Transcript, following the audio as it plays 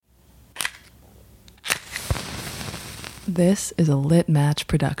This is a Lit Match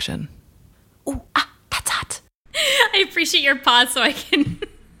production. Ooh, that's hot. I appreciate your pause so I can...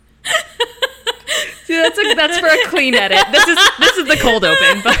 See, that's for a clean edit. This is the cold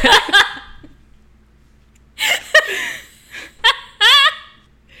open, but...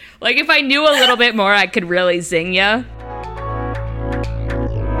 Like, if I knew a little bit more, I could really zing ya.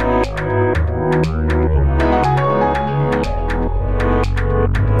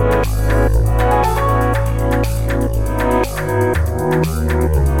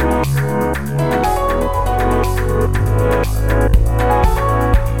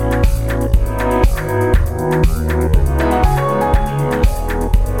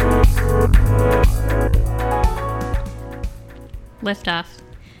 Liftoff.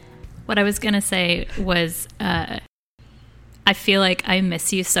 What I was going to say was I feel like I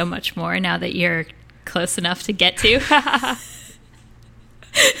miss you so much more now that you're close enough to get to.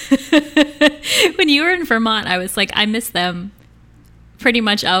 When you were in Vermont, I was like, I miss them pretty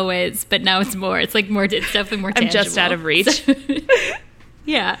much always, but now it's more. It's like more, it's definitely more tangible. I'm just out of reach.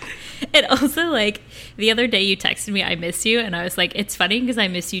 Yeah. And also, like, the other day you texted me, I miss you. And I was like, it's funny because I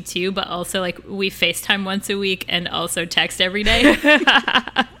miss you too. But also, like, we FaceTime once a week and also text every day.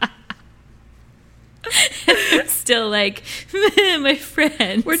 Still like, my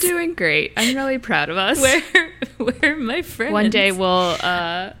friends. We're doing great. I'm really proud of us. Where are my friends? One day we'll...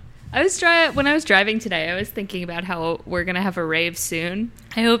 when I was driving today, I was thinking about how we're going to have a rave soon.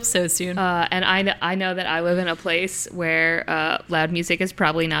 I hope so soon. And I know that I live in a place where loud music is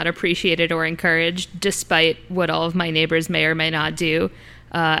probably not appreciated or encouraged, despite what all of my neighbors may or may not do.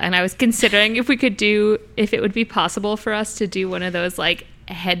 And I was considering if it would be possible for us to do one of those, like,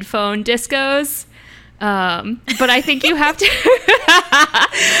 headphone discos. But I think you have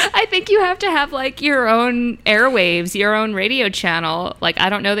to have like your own airwaves, your own radio channel. Like, I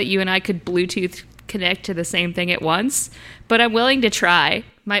don't know that you and I could Bluetooth connect to the same thing at once, but I'm willing to try.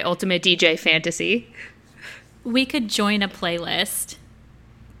 My ultimate DJ fantasy. We could join a playlist.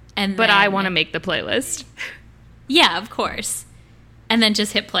 But I want to make the playlist. Yeah, of course. And then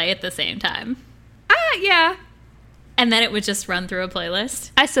just hit play at the same time. Yeah. And then it would just run through a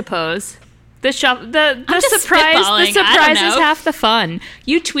playlist. I suppose. The surprise is half the fun.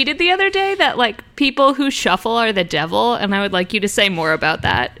 You tweeted the other day that, like, people who shuffle are the devil, and I would like you to say more about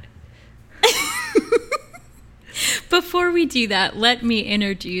that. Before we do that, let me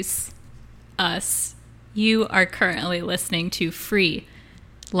introduce us. You are currently listening to Free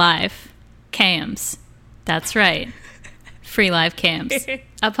Live Cams. That's right. Free Live Cams.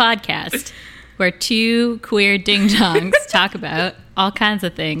 A podcast where two queer ding-dongs talk about all kinds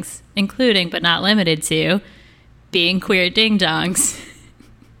of things, including but not limited to being queer ding-dongs.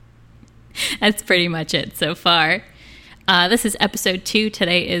 That's pretty much it so far. This is episode 2.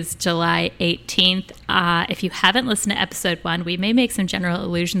 Today is July 18th. If you haven't listened to episode 1, we may make some general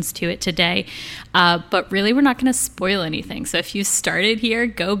allusions to it today, but really we're not going to spoil anything. So if you started here,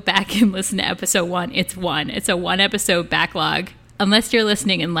 go back and listen to episode 1. It's a 1-episode backlog. Unless you're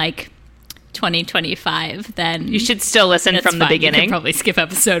listening in, like, 2025, then you should still listen from the beginning. You can probably skip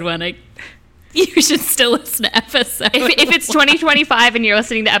episode 1. You should still listen to episode if it's 2025 and you're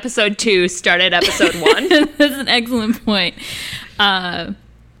listening to episode 2, start at episode 1. That's an excellent point.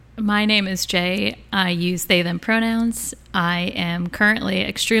 My name is Jay. I use they, them pronouns. I am currently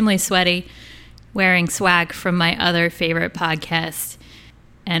extremely sweaty, wearing swag from my other favorite podcast.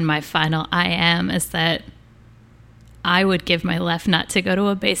 And my final I am is that I would give my left nut to go to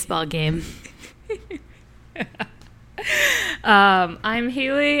a baseball game. I'm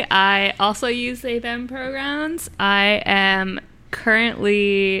Haley. I also use they, them pronouns. I am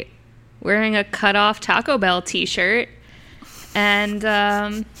currently wearing a cut-off Taco Bell t-shirt. And,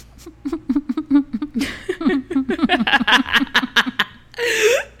 I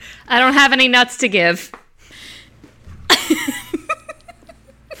don't have any nuts to give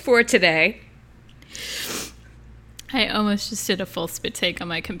for today. I almost just did a full spit take on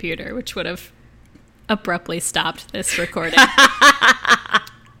my computer, which would have abruptly stopped this recording.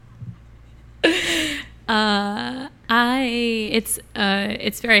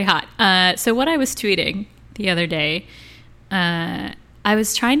 It's very hot. So what I was tweeting the other day, I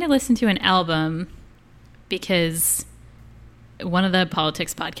was trying to listen to an album because one of the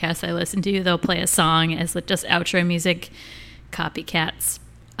politics podcasts I listen to, they'll play a song as just outro music, copycats,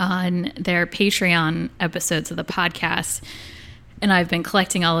 on their Patreon episodes of the podcast. And I've been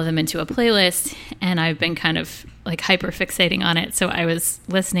collecting all of them into a playlist, and I've been kind of like hyper fixating on it. So I was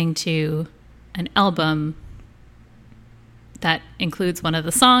listening to an album that includes one of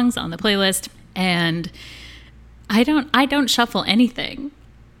the songs on the playlist, and I don't shuffle anything.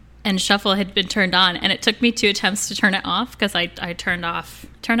 and shuffle had been turned on, and it took me 2 attempts to turn it off because I turned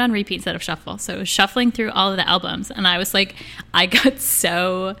on repeat instead of shuffle. So it was shuffling through all of the albums, and I was like, I got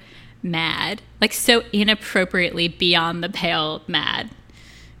so mad, like so inappropriately beyond the pale mad.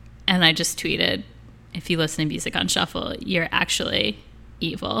 And I just tweeted, if you listen to music on shuffle, you're actually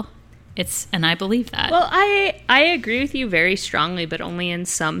evil. And I believe that. Well, I agree with you very strongly, but only in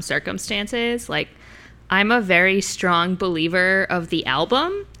some circumstances. Like, I'm a very strong believer of the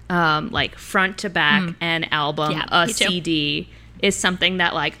album, like front to back, an album, a CD is something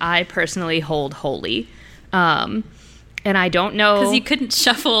that like I personally hold holy. And I don't know, because you couldn't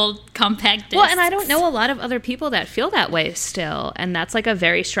shuffle compact discs. Well, and I don't know a lot of other people that feel that way still, and that's like a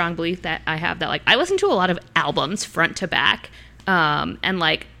very strong belief that I have, that like I listen to a lot of albums front to back, and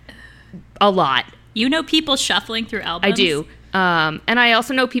like a lot. You know people shuffling through albums? I do. And I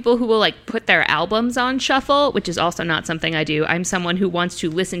also know people who will like put their albums on shuffle, which is also not something I do. I'm someone who wants to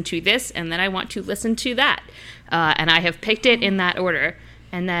listen to this and then I want to listen to that. And I have picked it in that order.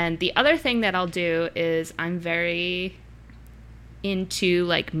 And then the other thing that I'll do is I'm very into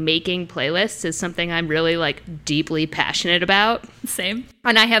like making playlists is something I'm really like deeply passionate about. Same.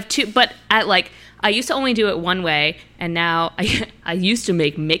 And I have two, but I used to only do it one way, and now I used to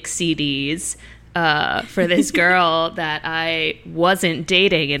make mix CDs for this girl that I wasn't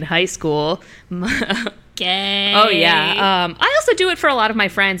dating in high school. Gay. Oh, yeah. I also do it for a lot of my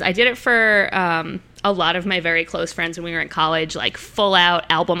friends. I did it for a lot of my very close friends when we were in college, like full out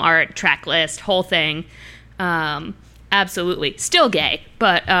album art, track list, whole thing. Absolutely. Still gay,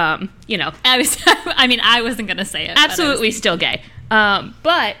 but, you know. I wasn't going to say it. Absolutely still gay.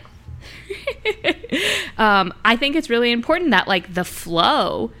 But I think it's really important that, like, the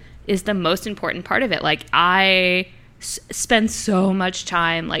flow is the most important part of it. Like, I spend so much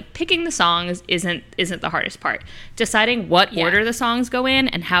time, like, picking the songs isn't the hardest part. Deciding what order the songs go in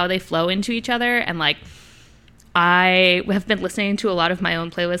and how they flow into each other. And, like, I have been listening to a lot of my own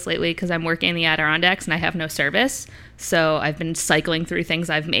playlists lately because I'm working in the Adirondacks and I have no service. So I've been cycling through things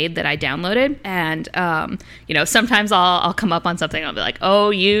I've made that I downloaded. And, you know, sometimes I'll come up on something and I'll be like,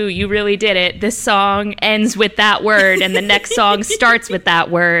 oh, you really did it. This song ends with that word and the next song starts with that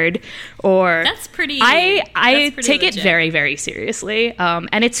word. Or that's pretty. I take legit. it very, very seriously.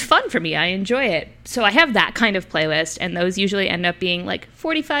 And it's fun for me. I enjoy it. So I have that kind of playlist, and those usually end up being like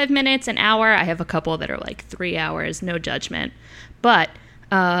 45 minutes, an hour. I have a couple that are like 3 hours, no judgment. But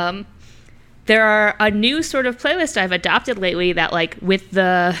there are a new sort of playlist I've adopted lately that, like, with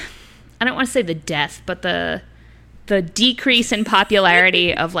the, I don't want to say the death, but the decrease in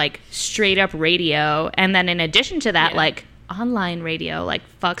popularity of like straight up radio, and then in addition to that, like online radio, like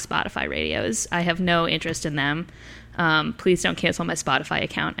fuck Spotify radios. I have no interest in them. Please don't cancel my Spotify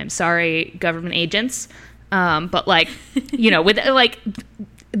account. I'm sorry, government agents. But like, you know, with like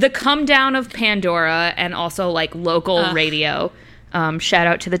the come down of Pandora and also like local radio. Shout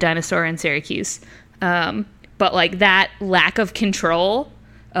out to the dinosaur in Syracuse. But like that lack of control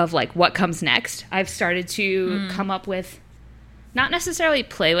of like what comes next, I've started to come up with not necessarily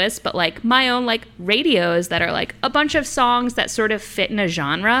playlists, but like my own like radios that are like a bunch of songs that sort of fit in a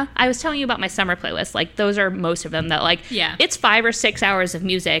genre. I was telling you about my summer playlist. Like those are most of them that like, it's 5 or 6 hours of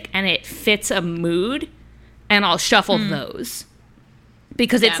music and it fits a mood, and I'll shuffle those.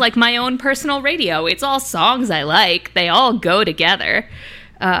 Because it's like my own personal radio. It's all songs I like. They all go together.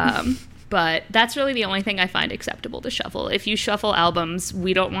 But that's really the only thing I find acceptable to shuffle. If you shuffle albums,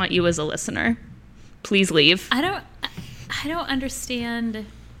 we don't want you as a listener. Please leave. I don't understand.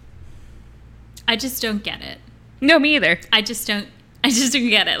 I just don't get it. No, me either. I just don't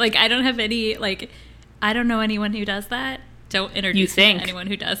get it. Like, I don't have any, like, I don't know anyone who does that. Don't introduce me to anyone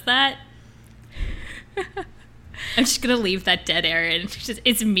who does that. I'm just going to leave that dead air, and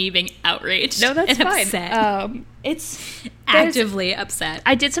it's me being outraged. No, that's and fine. Upset. It's actively upset.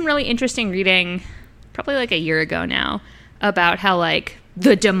 I did some really interesting reading, probably like a year ago now, about how like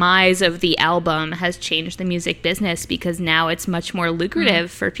the demise of the album has changed the music business, because now it's much more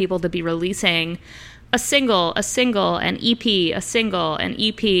lucrative for people to be releasing a single, an EP, a single, an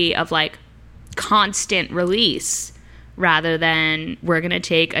EP of like constant release, rather than we're going to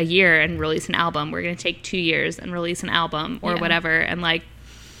take a year and release an album. We're going to take 2 years and release an album or whatever. And like,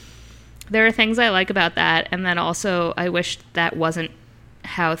 there are things I like about that. And then also I wish that wasn't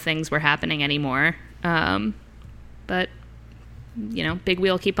how things were happening anymore. But, you know, big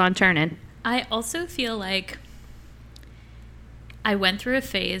wheel keep on turning. I also feel like I went through a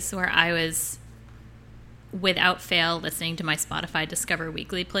phase where I was, without fail, listening to my Spotify Discover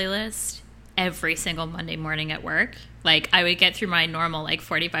Weekly playlist every single Monday morning at work. Like, I would get through my normal, like,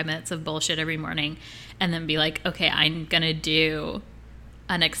 45 minutes of bullshit every morning and then be like, okay, I'm going to do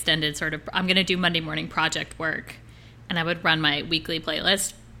an extended sort of, I'm going to do Monday morning project work, and I would run my weekly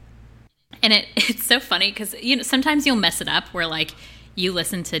playlist. And it's so funny because, you know, sometimes you'll mess it up where like you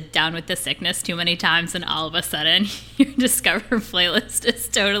listen to Down with the Sickness too many times and all of a sudden your Discover playlist is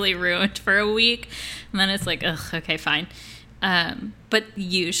totally ruined for a week. And then it's like, ugh, okay, fine. But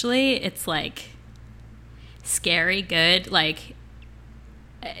usually it's like scary good, like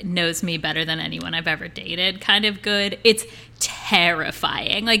knows me better than anyone I've ever dated kind of good. It's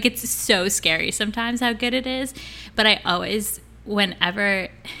terrifying. Like, it's so scary sometimes how good it is. But I always, whenever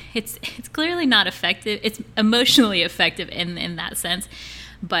it's clearly not effective, it's emotionally effective in that sense,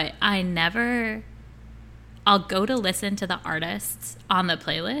 but I'll go to listen to the artists on the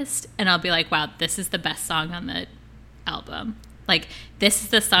playlist and I'll be like, wow, this is the best song on the album. Like, this is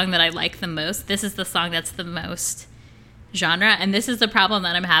the song that I like the most. This is the song that's the most genre. And this is the problem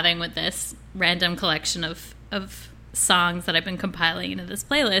that I'm having with this random collection of songs that I've been compiling into this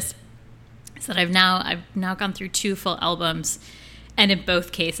playlist, is that I've now gone through 2 full albums, and in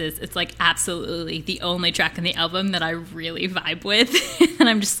both cases it's like absolutely the only track on the album that I really vibe with. And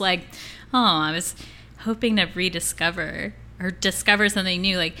I'm just like, oh, I was hoping to rediscover or discover something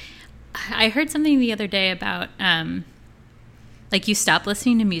new. Like, I heard something the other day about like you stop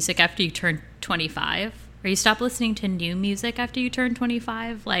listening to music after you turn 25, or you stop listening to new music after you turn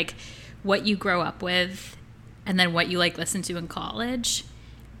 25, like what you grow up with and then what you like listen to in college.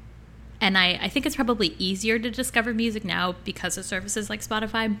 And I think it's probably easier to discover music now because of services like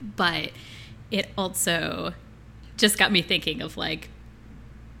Spotify, but it also just got me thinking of like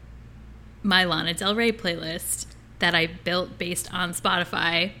my Lana Del Rey playlist that I built based on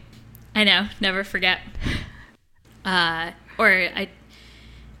Spotify. I know, never forget. Or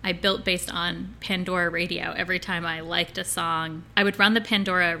I built based on Pandora Radio. Every time I liked a song, I would run the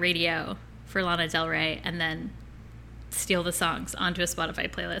Pandora Radio for Lana Del Rey and then steal the songs onto a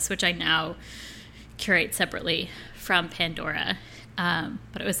Spotify playlist, which I now curate separately from Pandora.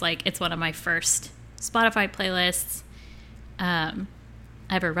 But it was like, it's one of my first Spotify playlists. I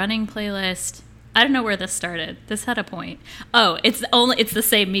have a running playlist. I don't know where this started. This had a point. Oh, it's the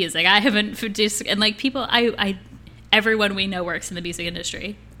same music. I haven't just, and like people, everyone we know works in the music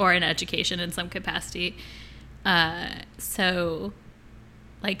industry or in education in some capacity. So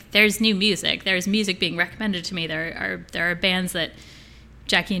like there's new music. There's music being recommended to me. There are bands that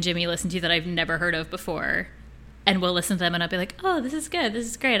Jackie and Jimmy listen to that I've never heard of before. And we'll listen to them and I'll be like, oh, this is good. This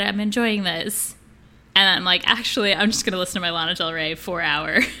is great. I'm enjoying this. And I'm like, actually, I'm just going to listen to my Lana Del Rey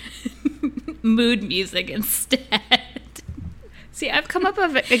 4-hour mood music instead. See, I've come up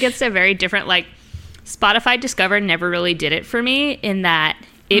against a very different, like, Spotify Discover never really did it for me in that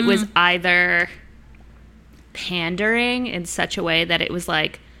it was either pandering in such a way that it was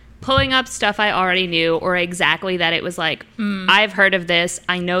like pulling up stuff I already knew, or exactly that it was like, I've heard of this,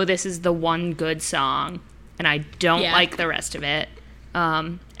 I know this is the one good song, and I don't like the rest of it.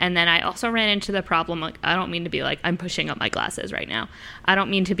 And then I also ran into the problem, like, I don't mean to be like, I'm pushing up my glasses right now. I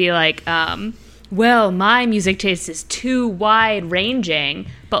don't mean to be like, well, my music taste is too wide ranging,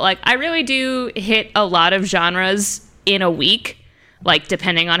 but like, I really do hit a lot of genres in a week, like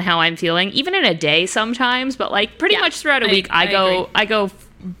depending on how I'm feeling, even in a day sometimes, but like pretty much throughout a week, I go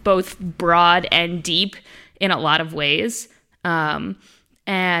both broad and deep in a lot of ways. And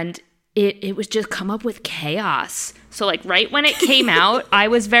it was just come up with chaos. So like right when it came out, I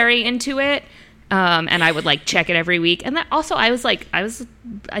was very into it. And I would like check it every week. And that also, I was I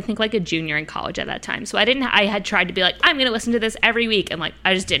think like a junior in college at that time. So I had tried to be like, I'm going to listen to this every week. And like,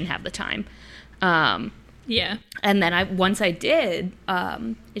 I just didn't have the time. Yeah. And then once I did,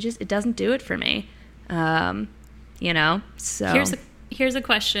 it doesn't do it for me. You know, so here's a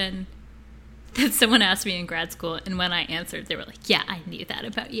question that someone asked me in grad school. And when I answered, they were like, yeah, I knew that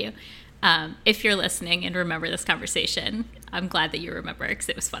about you. If you're listening and remember this conversation, I'm glad that you remember because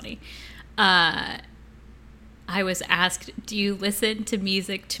it was funny. I was asked, do you listen to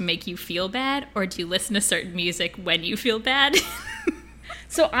music to make you feel bad, or do you listen to certain music when you feel bad?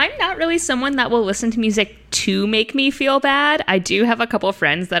 So I'm not really someone that will listen to music to make me feel bad. I do have a couple of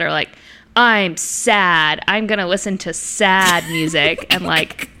friends that are like, I'm sad, I'm going to listen to sad music. And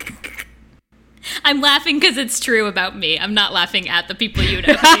like, I'm laughing because it's true about me. I'm not laughing at the people you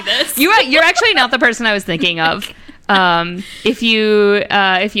know who do this. You're actually not the person I was thinking of. If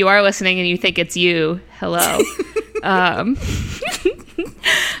you are listening and you think it's you, hello.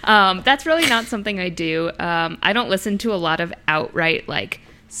 That's really not something I do. I don't listen to a lot of outright like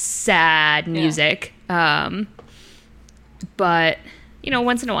sad music. But you know,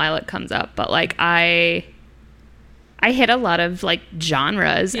 once in a while it comes up. But like I hit a lot of like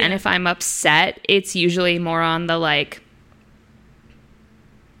genres, and if I'm upset, it's usually more on the like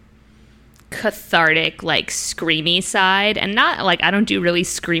cathartic, like screamy side, and not like I don't do really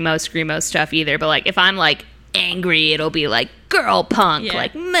screamo stuff either, but like if I'm like angry, it'll be like girl punk,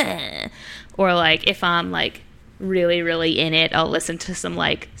 like meh. Or like if I'm like really, really in it, I'll listen to some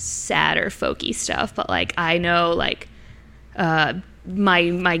like sadder folky stuff. But like I know like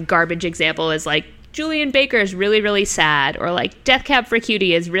my garbage example is like Julian Baker is really, really sad, or like Death Cab for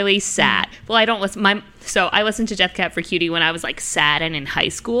Cutie is really sad. Well, I don't listen. So I listened to Death Cab for Cutie when I was like sad and in high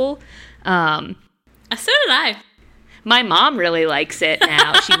school. So did I. My mom really likes it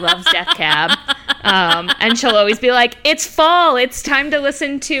now. She loves Death Cab, and she'll always be like, "It's fall. It's time to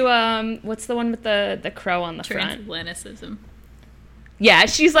listen to what's the one with the crow on the front?" Transatlanticism. Yeah,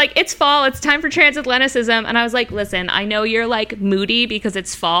 she's like, "It's fall. It's time for Transatlanticism," and I was like, "Listen, I know you're like moody because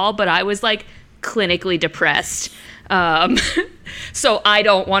it's fall, but I was like clinically depressed, so I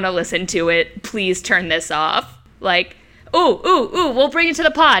don't want to listen to it. Please turn this off." Like, ooh, we'll bring it to the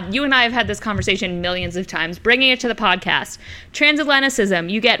pod. You and I have had this conversation millions of times. Bringing it to the podcast.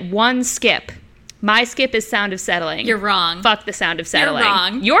 Transatlanticism, you get one skip. My skip is Sound of Settling. You're wrong. Fuck the Sound of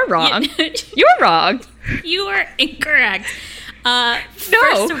Settling. You're wrong. You're wrong. You are incorrect.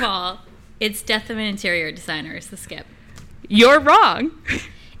 First of all, it's Death of an Interior Designer is the skip. You're wrong.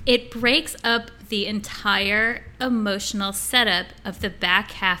 It breaks up the entire emotional setup of the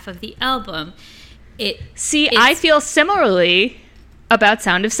back half of the album. I feel similarly about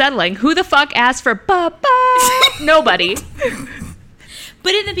Sound of Settling. Who the fuck asked for ba-ba? Nobody.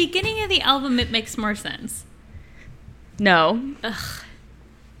 But in the beginning of the album, it makes more sense. No. Ugh.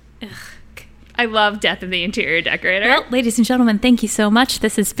 I love Death of the Interior Decorator. Well, ladies and gentlemen, thank you so much.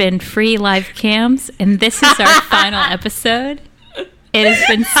 This has been Free Live Cams, and this is our final episode. It has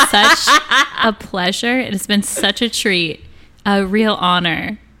been such a pleasure. It has been such a treat, a real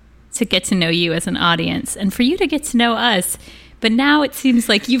honor to get to know you as an audience and for you to get to know us. But now it seems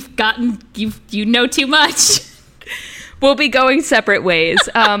like you know too much. We'll be going separate ways.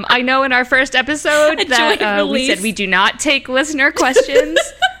 I know in our first episode that we said we do not take listener questions.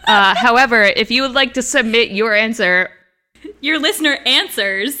 However, if you would like to submit your answer... Your listener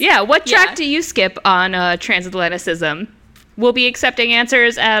answers. Yeah, what track do you skip on Transatlanticism? We'll be accepting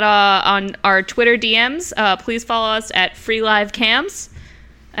answers at on our Twitter DMs. Please follow us at Free Live Cams.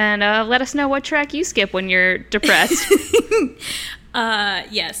 And let us know what track you skip when you're depressed.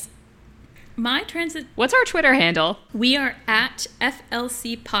 Yes. What's our Twitter handle? We are at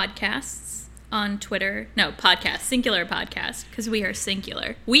FLC Podcasts on Twitter. No, podcast, singular podcast, because we are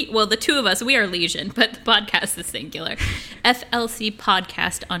singular. The two of us, we are legion, but the podcast is singular. FLC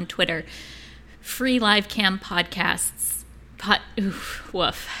Podcast on Twitter. Free Live Cam Podcasts.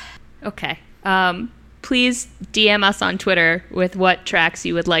 Woof. Okay. Please DM us on Twitter with what tracks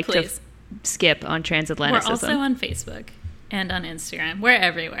you would like to skip on Transatlanticism. We're also on Facebook and on Instagram. We're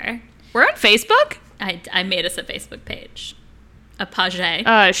everywhere. We're on Facebook? I made us a Facebook page. A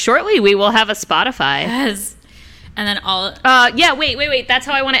page. Shortly we will have a Spotify. Yes. And then yeah, wait. That's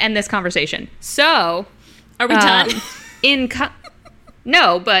how I want to end this conversation. So... Are we done?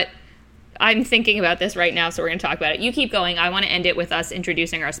 No, but... I'm thinking about this right now, so we're going to talk about it. You keep going. I want to end it with us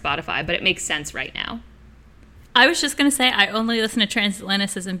introducing our Spotify, but it makes sense right now. I was just going to say I only listen to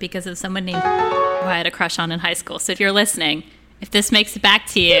Transatlanticism because of someone named who I had a crush on in high school. So if you're listening, if this makes it back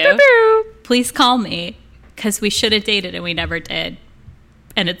to you, please call me, because we should have dated and we never did.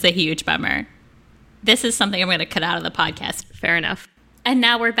 And it's a huge bummer. This is something I'm going to cut out of the podcast. Fair enough. And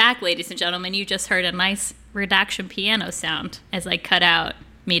now we're back, ladies and gentlemen. You just heard a nice redaction piano sound as I cut out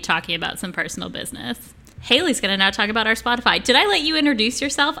me talking about some personal business. Haley's going to now talk about our Spotify. Did I let you introduce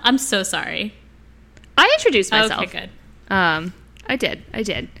yourself? I'm so sorry. I introduced myself. Okay, good. I did.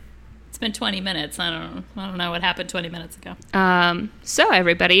 It's been 20 minutes. I don't know what happened 20 minutes ago. So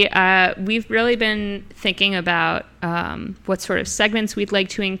everybody, we've really been thinking about what sort of segments we'd like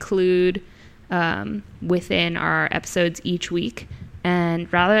to include within our episodes each week.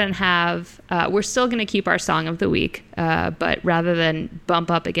 And rather than have, we're still going to keep our song of the week, but rather than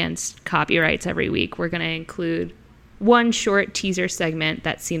bump up against copyrights every week, we're going to include one short teaser segment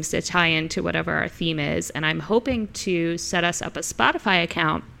that seems to tie into whatever our theme is. And I'm hoping to set us up a Spotify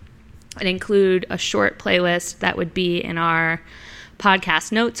account and include a short playlist that would be in our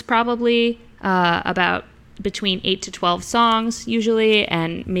podcast notes, probably about between 8 to 12 songs usually.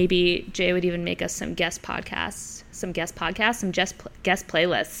 And maybe Jay would even make us some guest playlists, some guest playlists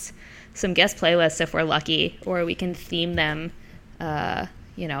if we're lucky, or we can theme them. I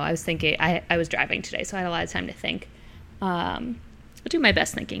was thinking, I was driving today, so I had a lot of time to think. I'll do my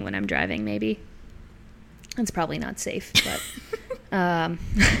best thinking when I'm driving, maybe. It's probably not safe, but... I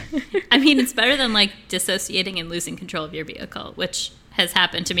mean, it's better than, dissociating and losing control of your vehicle, which has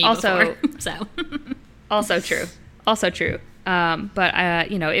happened to me Also- before. So Also true. But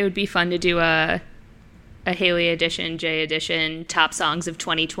it would be fun to do a Haley edition, Jay edition, top songs of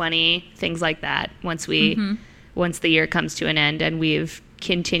 2020, things like that. Once the year comes to an end and we've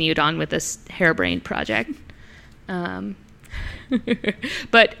continued on with this harebrained project. But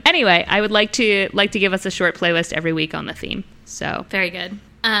anyway, I would like to give us a short playlist every week on the theme. So very good.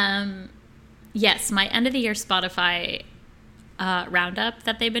 Yes, my end of the year Spotify roundup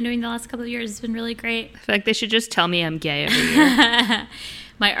that they've been doing the last couple of years has been really great. I feel like they should just tell me I'm gay every year.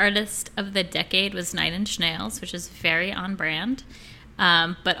 My artist of the decade was Nine Inch Nails, which is very on brand.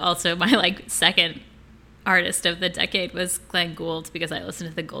 But also my second artist of the decade was Glenn Gould, because I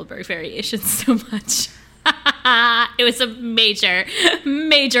listened to the Goldberg Variations so much. It was a major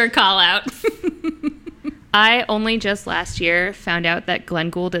call out. I only just last year found out that Glenn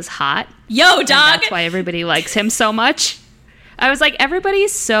Gould is hot. Yo, dog! That's why everybody likes him so much. I was like,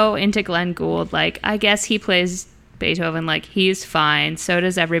 everybody's so into Glenn Gould. Like, I guess he plays Beethoven. Like, he's fine. So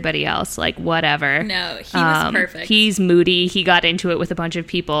does everybody else. Like, whatever. No, he was perfect. He's moody. He got into it with a bunch of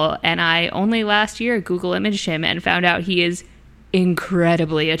people. And I only last year Google imaged him and found out he is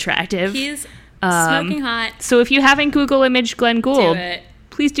incredibly attractive. He's smoking hot. So if you haven't Google imaged Glenn Gould, Do it.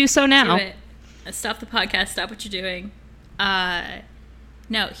 please do so now. Do it. Stop the podcast. Stop what you're doing.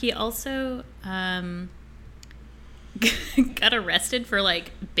 No, he also got arrested for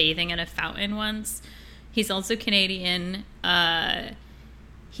bathing in a fountain once. He's also Canadian.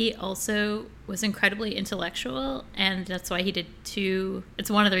 He also was incredibly intellectual, and that's why he did it's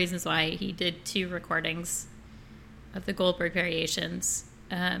one of the reasons why he did 2 recordings of the Goldberg Variations.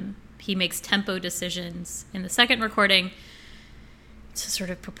 He makes tempo decisions in the second recording to sort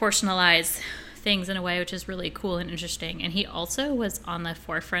of proportionalize things in a way which is really cool and interesting. And he also was on the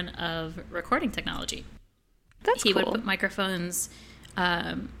forefront of recording technology. That's He cool. would put microphones.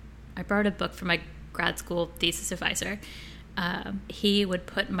 I borrowed a book from my grad school thesis advisor. He would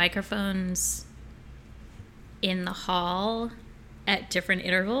put microphones in the hall at different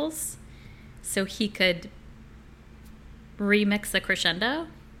intervals so he could remix the crescendo.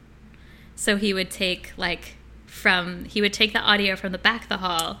 So he would take the audio from the back of the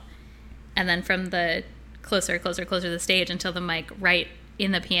hall, and then from the closer to the stage until the mic right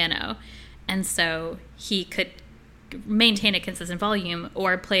in the piano. And so he could maintain a consistent volume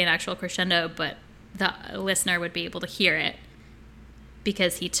or play an actual crescendo, but the listener would be able to hear it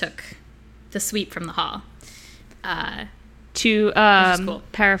because he took the sweep from the hall. To cool.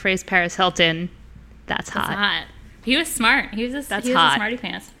 paraphrase Paris Hilton, that's hot. That's hot. He was smart. He was a smarty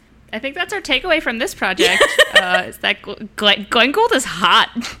pants. I think that's our takeaway from this project. Is that Glenn Gould is hot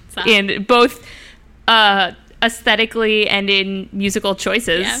hot. in both aesthetically and in musical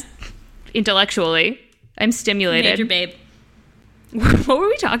choices. Yeah. Intellectually, I'm stimulated. Major babe. What were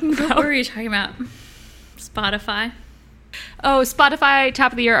we talking about? What were you talking about? Spotify. Oh, Spotify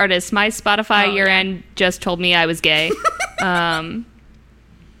top of the year artists. My Spotify year end just told me I was gay.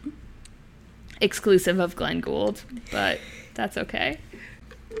 Exclusive of Glenn Gould, but that's okay.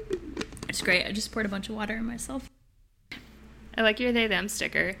 It's great. I just poured a bunch of water in myself. I like your they them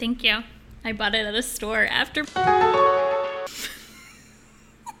sticker. Thank you. I bought it at a store after.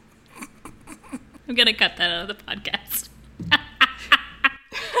 I'm gonna cut that out of the podcast.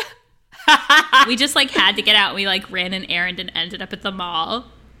 We just had to get out. We ran an errand and ended up at the mall.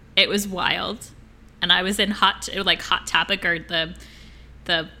 It was wild, and I was in Hot Topic or the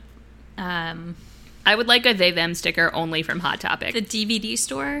I would like a they them sticker only from Hot Topic. the DVD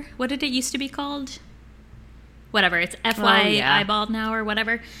store. What did it used to be called? Whatever. It's FY eyeballed now or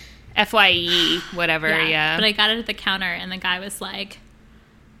whatever. FYE, whatever, yeah. But I got it at the counter, and the guy was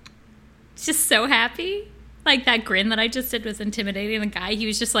just so happy. That grin that I just did was intimidating the guy. He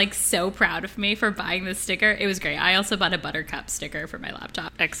was just so proud of me for buying this sticker. It was great. I also bought a Buttercup sticker for my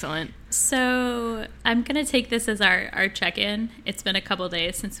laptop. Excellent. So I'm going to take this as our check-in. It's been a couple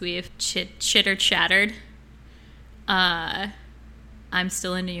days since we've chitter-chattered. I'm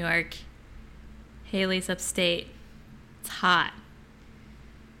still in New York. Haley's upstate. It's hot.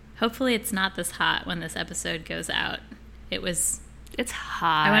 Hopefully it's not this hot when this episode goes out. It's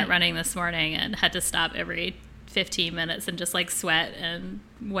hot. I went running this morning and had to stop every 15 minutes and just sweat and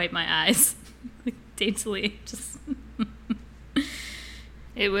wipe my eyes. Daintily. Just.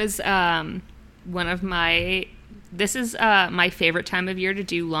 It was one of my. This is my favorite time of year to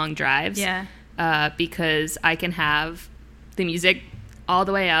do long drives. Yeah. Because I can have the music all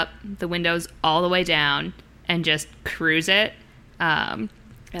the way up, the windows all the way down, and just cruise it.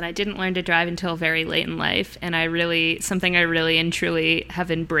 And I didn't learn to drive until very late in life. And something I really and truly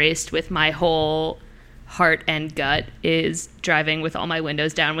have embraced with my whole heart and gut is driving with all my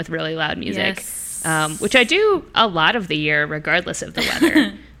windows down with really loud music, Yes. which I do a lot of the year, regardless of the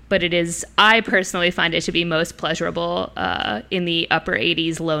weather. But I personally find it to be most pleasurable in the upper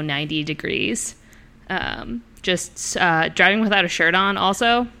 80s, low 90 degrees. Just driving without a shirt on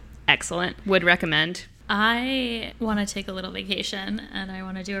also, excellent. Would recommend. I want to take a little vacation, and I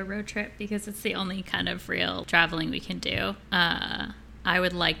want to do a road trip because it's the only kind of real traveling we can do. I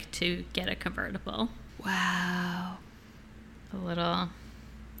would like to get a convertible. Wow. A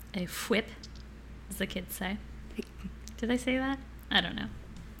whip, as the kids say. Did I say that? I don't know.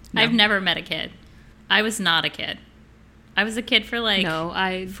 No. I've never met a kid. I was not a kid. I was a kid for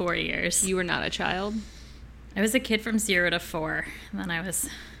 4 years. You were not a child? I was a kid from 0 to 4, and then I was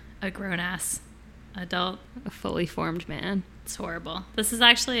a grown-ass adult. A fully formed man. It's horrible. This is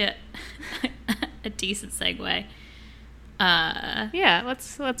actually a decent segue. Yeah,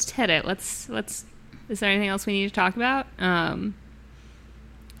 let's hit it. Let's. Is there anything else we need to talk about?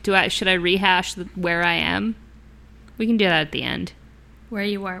 Should I rehash where I am? We can do that at the end. Where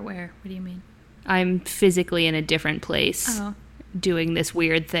you are? Where? What do you mean? I'm physically in a different place, Oh, doing this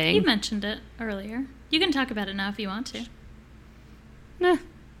weird thing. you mentioned it earlier. You can talk about it now if you want to. Nah,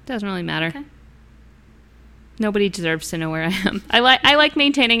 doesn't really matter. Okay. Nobody deserves to know where I am. I like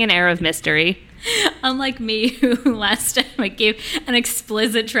maintaining an air of mystery. Unlike me, who last time I gave an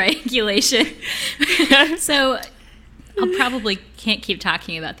explicit triangulation. So I'll probably can't keep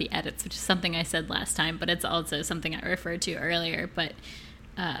talking about the edits, which is something I said last time, but it's also something I referred to earlier. But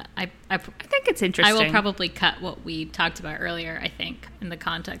I think it's interesting. I will probably cut what we talked about earlier, I think, in the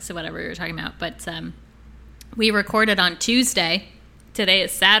context of whatever we were talking about. But we recorded on Tuesday. Today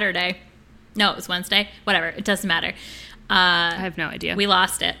is Saturday. No, it was Wednesday. Whatever. It doesn't matter. I have no idea. We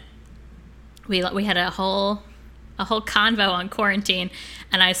lost it. We had a whole convo on quarantine,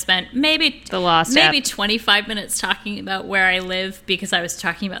 and I spent maybe 25 minutes talking about where I live because I was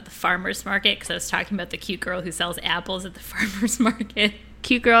talking about the farmer's market, because I was talking about the cute girl who sells apples at the farmer's market.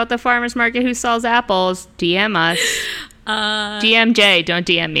 Cute girl at the farmer's market who sells apples. DM us. DM Jay, don't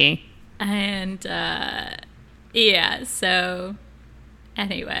DM me. And yeah, so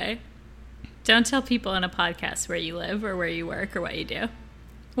anyway, don't tell people in a podcast where you live or where you work or what you do.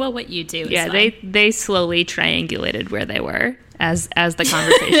 Well, what you do is yeah, fine. they slowly triangulated where they were as the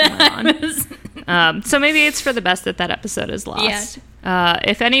conversation went on. So maybe it's for the best that episode is lost. Yeah.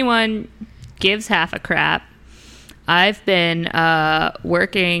 If anyone gives half a crap, I've been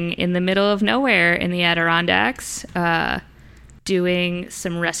working in the middle of nowhere in the Adirondacks, doing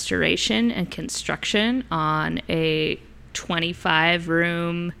some restoration and construction on a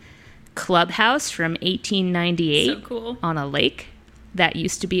 25-room clubhouse from 1898 So cool. on a lake that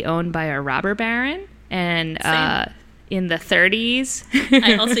used to be owned by a robber baron, and in the 30s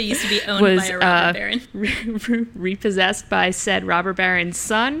I also used to be owned by a robber baron. Repossessed by said robber baron's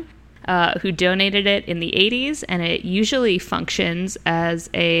son, who donated it in the 80s, and it usually functions as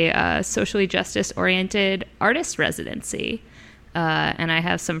a socially justice-oriented artist residency. And I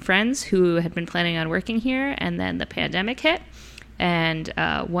have some friends who had been planning on working here, and then the pandemic hit, and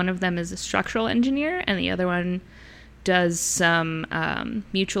one of them is a structural engineer, and the other one does some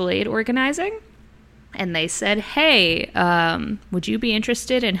mutual aid organizing. And they said, hey, would you be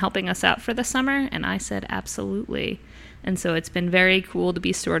interested in helping us out for the summer? And I said, absolutely. And so it's been very cool to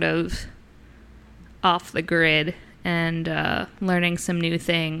be sort of off the grid and learning some new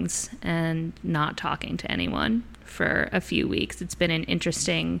things and not talking to anyone for a few weeks. It's been an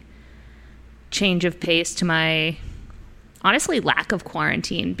interesting change of pace to my, honestly, lack of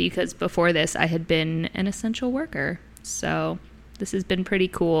quarantine, because before this I had been an essential worker. So this has been pretty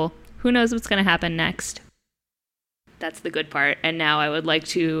cool. Who knows what's going to happen next? That's the good part. And now I would like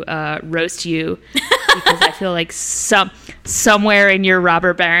to roast you because I feel like somewhere in your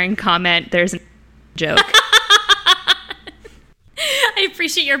robber baron comment there's a joke. I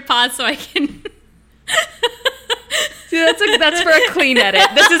appreciate your pause so I can. See, that's for a clean edit.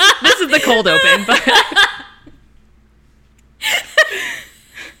 This is the cold open, but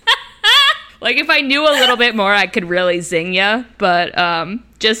like if I knew a little bit more, I could really zing ya. But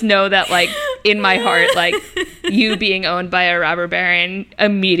just know that, like, in my heart, like, you being owned by a robber baron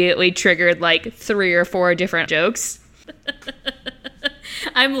immediately triggered like 3 or 4 different jokes.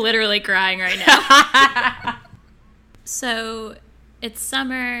 I'm literally crying right now. So it's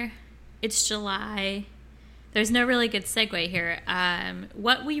summer. It's July. There's no really good segue here.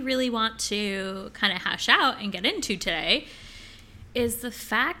 What we really want to kind of hash out and get into today is the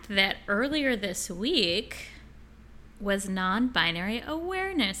fact that earlier this week was Non-Binary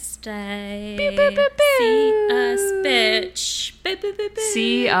Awareness Day. Boo, boo, boo, boo. See us, bitch. Boo, boo, boo, boo.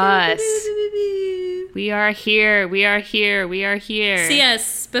 See us. Boo, boo, boo, boo, boo. We are here. We are here. We are here. See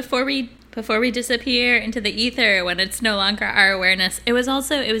us before we disappear into the ether when it's no longer our awareness. It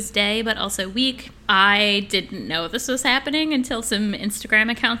was day, but also week. I didn't know this was happening until some Instagram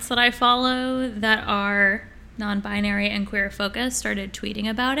accounts that I follow that are non-binary and queer focused started tweeting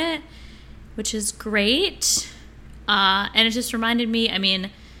about it, which is great. And it just reminded me, I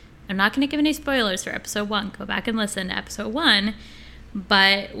mean, I'm not going to give any spoilers for episode 1. Go back and listen to episode 1.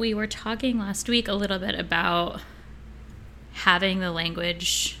 But we were talking last week a little bit about having the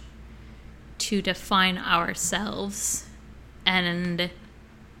language to define ourselves. And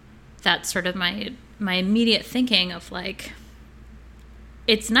that's sort of my immediate thinking of like,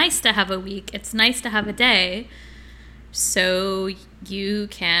 it's nice to have a week. It's nice to have a day so you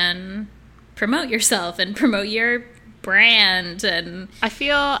can promote yourself and promote your brand. And I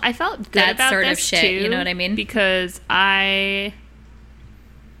felt good that about sort this of shit, too, you know what I mean? Because I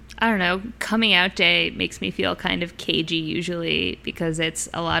don't know, coming out day makes me feel kind of cagey usually because it's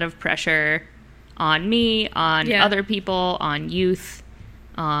a lot of pressure on me, on other people, on youth,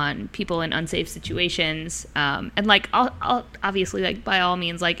 on people in unsafe situations. And like, I'll obviously, like, by all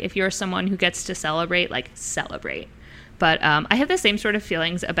means, like, if you're someone who gets to celebrate, like, celebrate. But I have the same sort of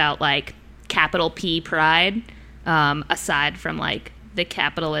feelings about, like, capital P pride, aside from, like, the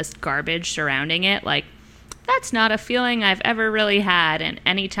capitalist garbage surrounding it. Like, that's not a feeling I've ever really had. And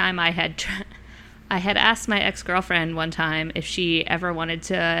anytime I had asked my ex-girlfriend one time if she wanted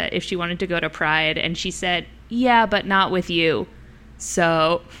to go to Pride, and she said, yeah, but not with you.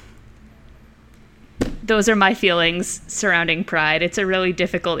 So those are my feelings surrounding Pride. It's a really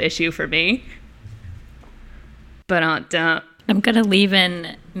difficult issue for me. But I'm going to leave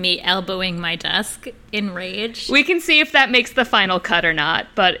in me elbowing my desk in rage. We can see if that makes the final cut or not,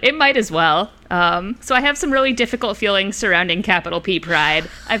 but it might as well. So I have some really difficult feelings surrounding capital P Pride.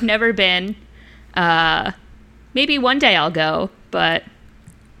 I've never been. Maybe one day I'll go, but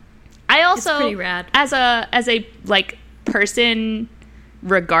I also, it's pretty rad. as a like person,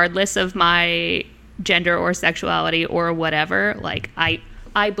 regardless of my gender or sexuality or whatever, like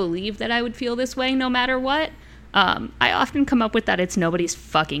I believe that I would feel this way no matter what. I often come up with that it's nobody's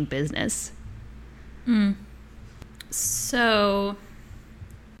fucking business. So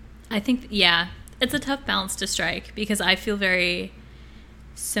I think, yeah, it's a tough balance to strike because I feel very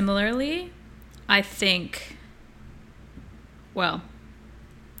similarly. I think, well,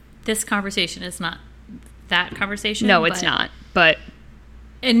 this conversation is not that conversation. No, it's not. But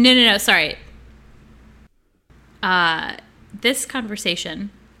no, sorry. This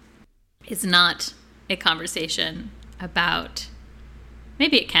conversation is not a conversation about,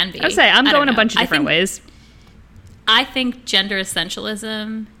 maybe it can be. I would say I'm going a bunch of different ways. I think gender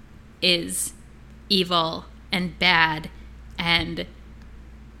essentialism is evil and bad and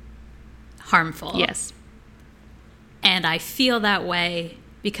harmful. Yes. And I feel that way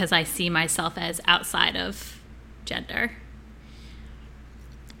because I see myself as outside of gender.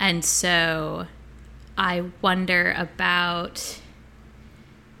 And so I wonder about,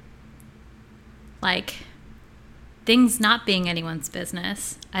 like, things not being anyone's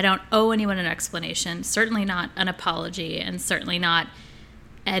business. I don't owe anyone an explanation, certainly not an apology, and certainly not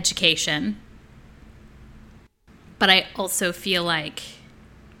education. But I also feel like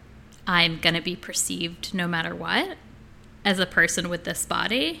I'm going to be perceived no matter what as a person with this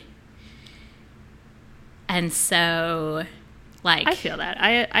body. And so, like, I feel that.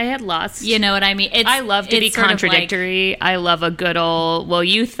 I had lost. You know what I mean? I love to be contradictory. I love a good old, well,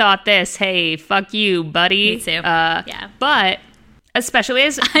 you thought this. Hey, fuck you, buddy. Me too. Yeah. But especially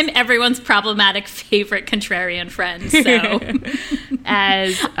as I'm everyone's problematic favorite contrarian friend, so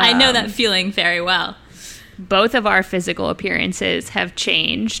as I know that feeling very well. Both of our physical appearances have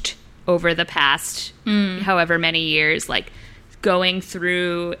changed over the past however many years, like going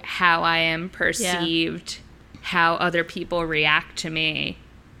through how I am perceived, how other people react to me,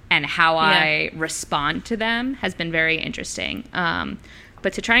 and how I respond to them has been very interesting.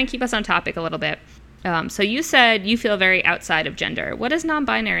 But to try and keep us on topic a little bit, so you said you feel very outside of gender. What does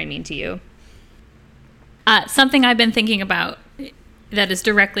non-binary mean to you? Something I've been thinking about that is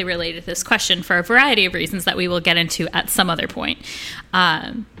directly related to this question for a variety of reasons that we will get into at some other point.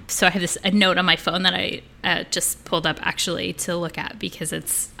 So I have a note on my phone that I just pulled up actually to look at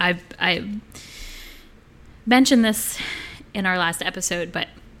because I mentioned this in our last episode, but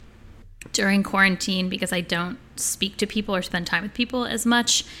during quarantine, because I don't speak to people or spend time with people as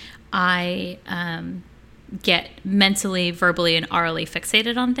much, I get mentally, verbally, and orally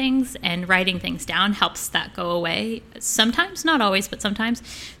fixated on things, and writing things down helps that go away. Sometimes, not always, but sometimes.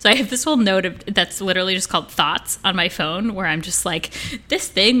 So I have this whole note that's literally just called thoughts on my phone, where I'm just like, this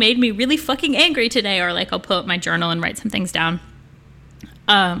thing made me really fucking angry today, or like I'll pull up my journal and write some things down.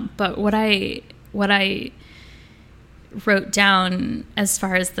 But what I wrote down as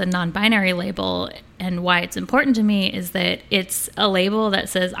far as the non-binary label and why it's important to me is that it's a label that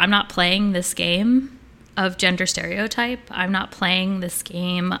says I'm not playing this game of gender stereotype. I'm not playing this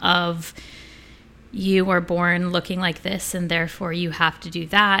game of you were born looking like this and therefore you have to do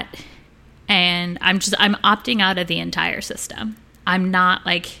that. And I'm opting out of the entire system. I'm not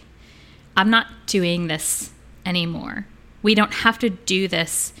doing this anymore. We don't have to do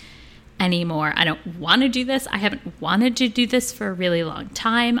this anymore. I don't want to do this. I haven't wanted to do this for a really long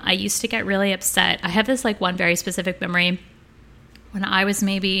time. I used to get really upset. I have this like one very specific memory when I was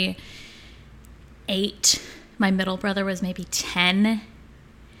maybe 8. My middle brother was maybe 10.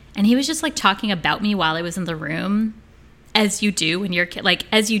 And he was just like talking about me while I was in the room, as you do when you're like,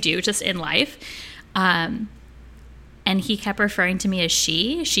 as you do just in life. And he kept referring to me as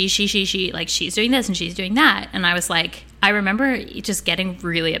she, like she's doing this and she's doing that. And I was like, I remember just getting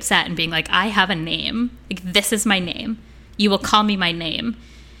really upset and being like, I have a name. Like, this is my name. You will call me my name.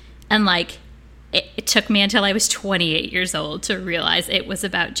 And like, it took me until I was 28 years old to realize it was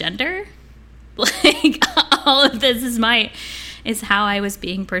about gender. Like, all of this is how I was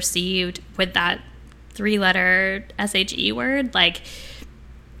being perceived with that 3-letter SHE word. Like,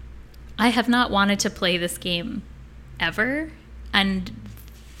 I have not wanted to play this game ever. And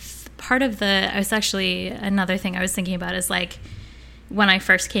part of another thing I was thinking about is like, when I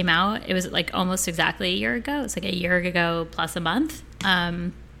first came out, it was like almost exactly a year ago. It's like a year ago plus a month.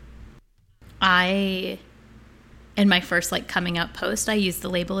 In my first like coming out post, I used the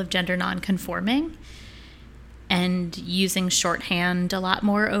label of gender non-conforming, and using shorthand a lot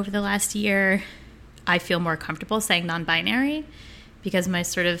more over the last year. I feel more comfortable saying non-binary because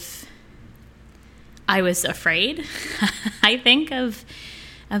I was afraid, I think, of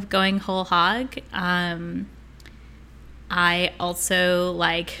going whole hog. I also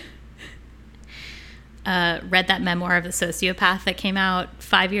read that memoir of the sociopath that came out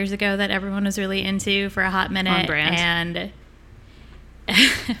 5 years ago that everyone was really into for a hot minute. On brand. And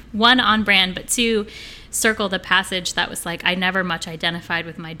one, on brand, but two, circled a passage that was like, I never much identified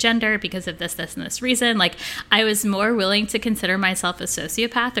with my gender because of this, and this reason. Like, I was more willing to consider myself a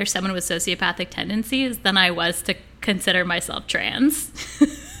sociopath or someone with sociopathic tendencies than I was to consider myself trans.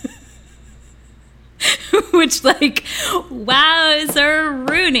 Which, like, wow, Sir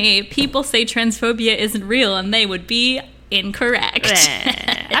Rooney, people say transphobia isn't real and they would be incorrect.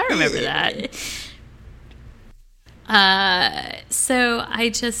 I remember that. So I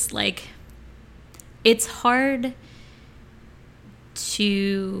just, like, it's hard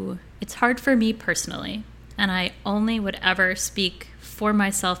for me personally, and I only would ever speak for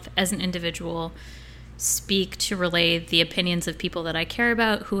myself as an individual, speak to relay the opinions of people that I care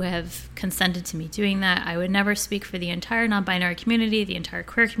about who have consented to me doing that. I would never speak for the entire non-binary community, the entire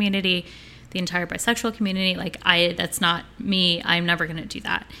queer community, the entire bisexual community. Like, that's not me. I'm never going to do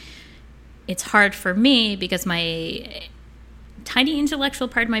that. It's hard for me because my tiny intellectual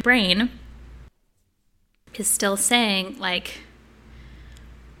part of my brain is still saying, like,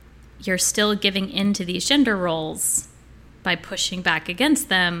 you're still giving into these gender roles by pushing back against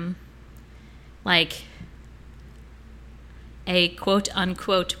them. Like, a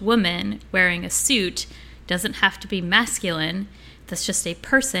quote-unquote woman wearing a suit doesn't have to be masculine. That's just a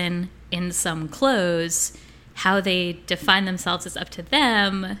person in some clothes. How they define themselves is up to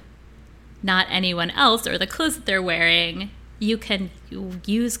them, not anyone else or the clothes that they're wearing. You can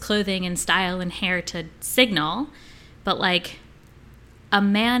use clothing and style and hair to signal, but, like, a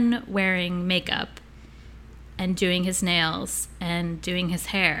man wearing makeup and doing his nails and doing his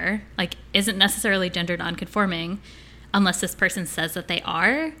hair, like, isn't necessarily gender nonconforming unless this person says that they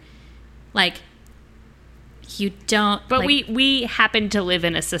are. Like, you don't... But like, we happen to live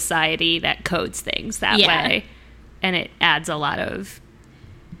in a society that codes things that way, and it adds a lot of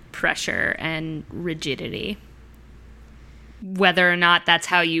pressure and rigidity, whether or not that's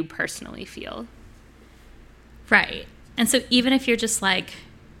how you personally feel. Right. And so even if you're just like,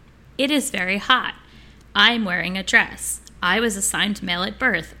 it is very hot, I'm wearing a dress, I was assigned male at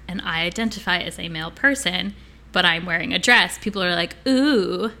birth, and I identify as a male person, but I'm wearing a dress, people are like,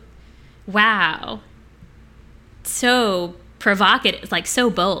 ooh, wow, so provocative, like, so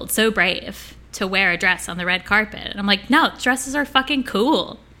bold, so brave to wear a dress on the red carpet. And I'm like, no, dresses are fucking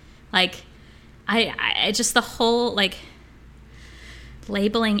cool. Like, I just, the whole, like,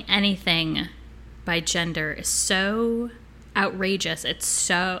 labeling anything by gender is so outrageous. It's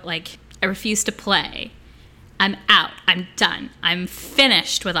so, like, I refuse to play. I'm out. I'm done. I'm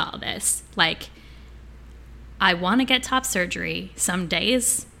finished with all this. Like, I want to get top surgery some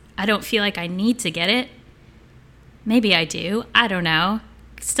days. I don't feel like I need to get it. Maybe I do. I don't know.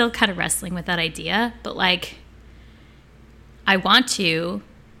 Still kind of wrestling with that idea. But, like, I want to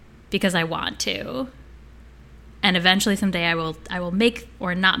because I want to. And eventually someday I will make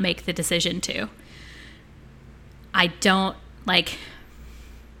or not make the decision to. I don't, like...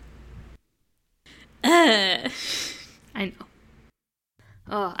 I know.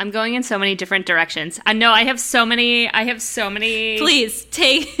 Oh, I'm going in so many different directions. I know I have so many. Please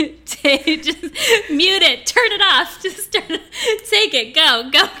just mute it, turn it off, take it,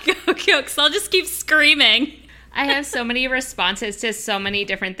 go, because I'll just keep screaming. I have so many responses to so many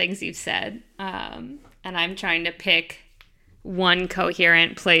different things you've said. And I'm trying to pick one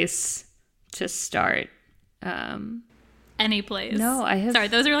coherent place to start. Any place. No, I have... Sorry,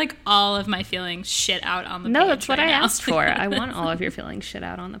 those are like all of my feelings shit out on the page. No, that's what right I now. asked for. I want all of your feelings shit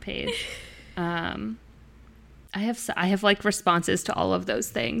out on the page. I have like responses to all of those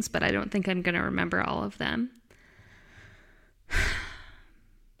things, but I don't think I'm going to remember all of them.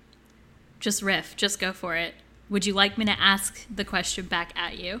 Just riff. Just go for it. Would you like me to ask the question back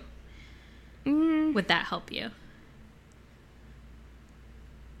at you? Would that help you?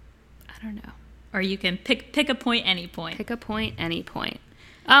 I don't know. Or you can pick a point, any point. Pick a point, any point.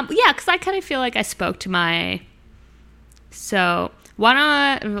 Yeah, because I kind of feel like I spoke to my... So,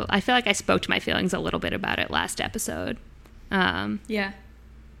 I feel like I spoke to my feelings a little bit about it last episode. Yeah.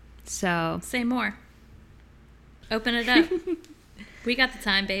 So... Say more. Open it up. We got the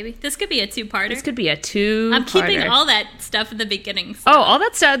time, baby. This could be a two-parter. This could be a two-parter. I'm keeping all that stuff in the beginning. So. Oh, all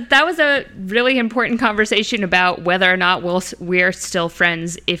that stuff. That was a really important conversation about whether or not we're still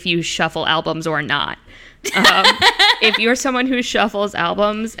friends if you shuffle albums or not. If you're someone who shuffles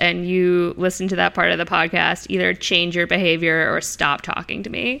albums and you listen to that part of the podcast, either change your behavior or stop talking to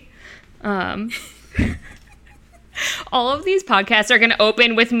me. All of these podcasts are going to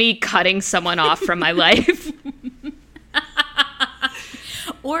open with me cutting someone off from my life.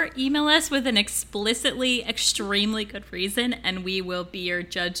 Or email us with an explicitly extremely good reason, and we will be your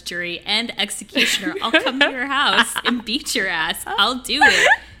judge, jury, and executioner. I'll come to your house and beat your ass. I'll do it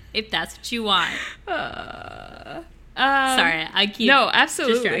if that's what you want. Sorry, I keep no,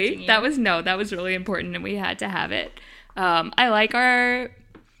 absolutely. distracting you. That was really important, and we had to have it. I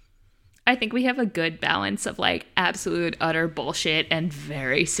think we have a good balance of like absolute utter bullshit and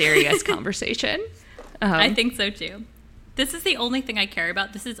very serious conversation. I think so too. This is the only thing I care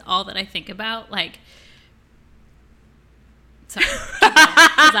about. This is all that I think about. Like, sorry,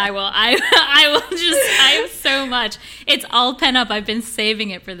 because I will I have so much. It's all pent up. I've been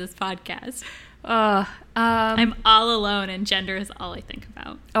saving it for this podcast. I'm all alone, and gender is all I think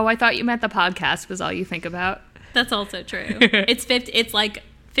about. Oh, I thought you meant the podcast was all you think about. That's also true. It's like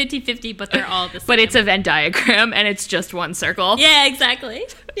 50-50, but they're all the same. But it's a Venn diagram, and it's just one circle. Yeah, exactly.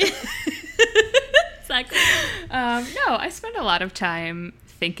 Exactly. No, I spend a lot of time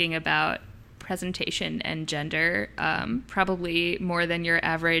thinking about presentation and gender. Probably more than your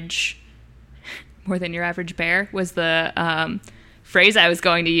average bear was the phrase I was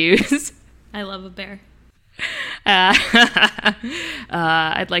going to use. I love a bear. I'd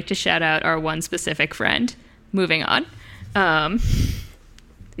like to shout out our one specific friend. Moving on.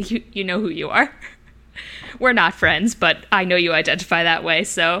 You know who you are. We're not friends, but I know you identify that way,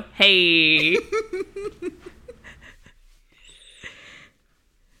 so hey.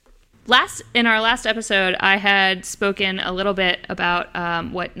 In our last episode, I had spoken a little bit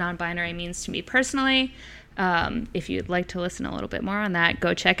about what non-binary means to me personally. If you'd like to listen a little bit more on that,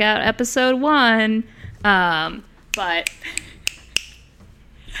 go check out episode 1. But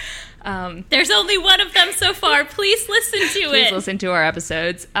there's only one of them so far. Please listen to it. Please listen to our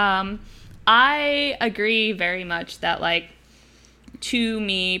episodes. I agree very much that, like, to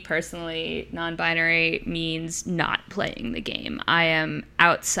me personally, non-binary means not playing the game. I am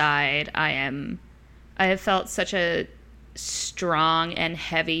outside. I have felt such a strong and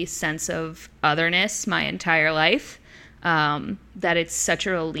heavy sense of otherness my entire life that it's such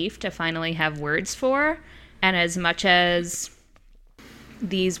a relief to finally have words for. And as much as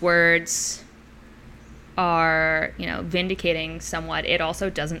these words are, vindicating somewhat, it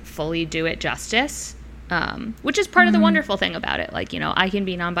also doesn't fully do it justice, which is part of the wonderful thing about it. Like, I can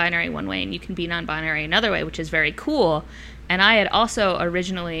be non-binary one way and you can be non-binary another way, which is very cool. And I had also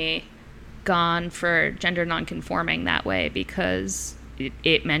originally gone for gender non-conforming that way because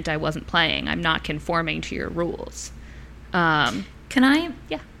it meant I wasn't playing. I'm not conforming to your rules. Can I?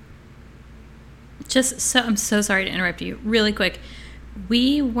 Yeah. I'm so sorry to interrupt you really quick.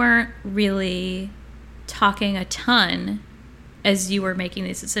 We weren't really talking a ton as you were making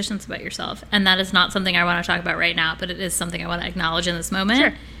these decisions about yourself. And that is not something I want to talk about right now, but it is something I want to acknowledge in this moment.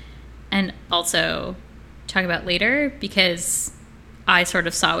 Sure. And also talk about later, because I sort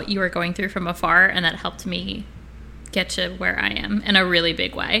of saw what you were going through from afar, and that helped me get to where I am in a really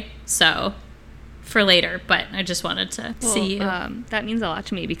big way. So for later, but I just wanted to see you. That means a lot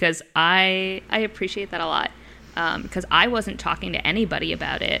to me, because I appreciate that a lot, because I wasn't talking to anybody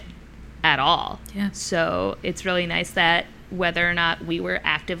about it at all. Yeah. So it's really nice that whether or not we were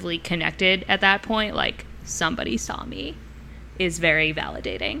actively connected at that point, like somebody saw me, is very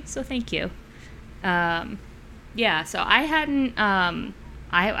validating. So thank you. Yeah, so I hadn't,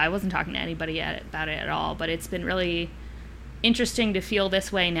 I wasn't talking to anybody about it at all, but it's been really interesting to feel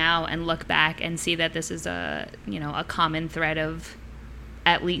this way now and look back and see that this is a common thread of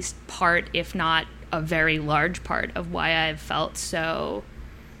at least part, if not a very large part, of why I've felt so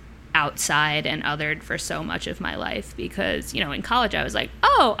outside and othered for so much of my life. Because, in college I was like,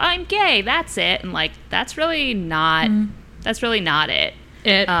 oh, I'm gay, that's it. And like, that's really not it.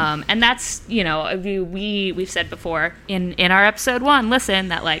 And that's, we've said before in our episode 1, listen,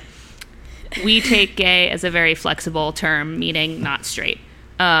 that like we take gay as a very flexible term, meaning not straight.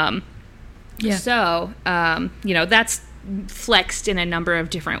 So, that's flexed in a number of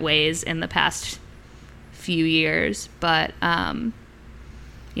different ways in the past few years, but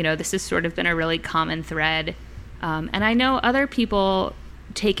this has sort of been a really common thread. And I know other people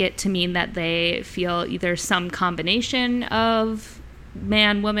take it to mean that they feel either some combination of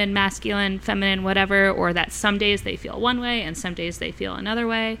man, woman, masculine, feminine, whatever, or that some days they feel one way and some days they feel another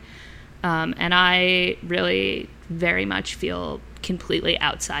way. And I really very much feel completely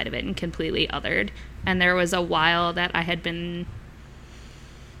outside of it and completely othered. And there was a while that I had been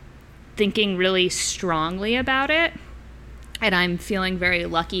thinking really strongly about it. And I'm feeling very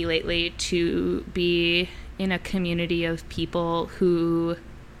lucky lately to be in a community of people who,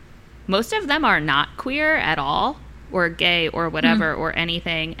 most of them are not queer at all, or gay, or whatever, or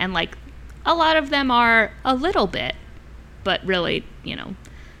anything. And, like, a lot of them are a little bit, but really,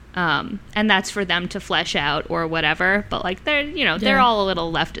 and that's for them to flesh out or whatever. But, like, they're all a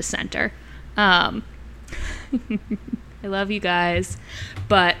little left of center. I love you guys.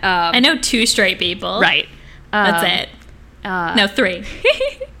 But I know 2 straight people. Right. That's it. No, 3. 3.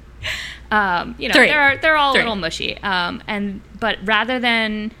 They're all a little mushy. But rather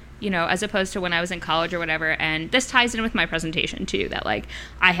than, as opposed to when I was in college or whatever, and this ties in with my presentation too, that like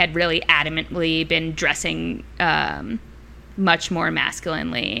I had really adamantly been dressing much more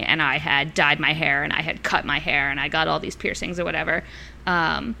masculinely, and I had dyed my hair and I had cut my hair and I got all these piercings or whatever.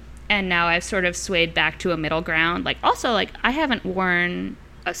 And now I've sort of swayed back to a middle ground. Like, also, like, I haven't worn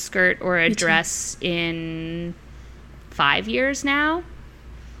a skirt or a dress in 5 years now,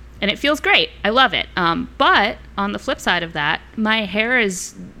 and it feels great. I love it. But on the flip side of that, my hair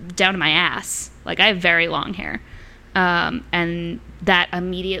is down to my ass. Like, I have very long hair. And that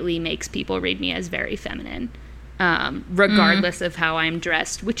immediately makes people read me as very feminine, regardless of how I'm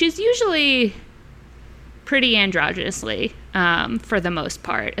dressed, which is usually pretty androgynously, for the most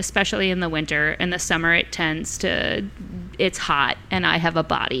part, especially in the winter. In the summer, it's hot, and I have a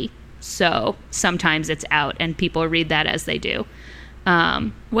body. So sometimes it's out, and people read that as they do.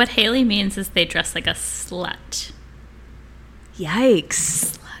 What Haley means is they dress like a slut.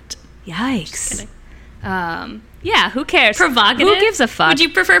 Yikes. Slut. Yikes. Just kidding. Yeah, who cares? Provocative? Who gives a fuck? Would you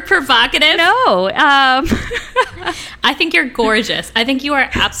prefer provocative? No. I think you're gorgeous. I think you are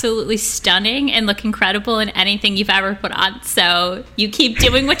absolutely stunning and look incredible in anything you've ever put on. So you keep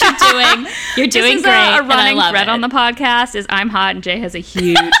doing what you're doing. You're doing great. A running and I love thread it. on the podcast is I'm hot and Jay has a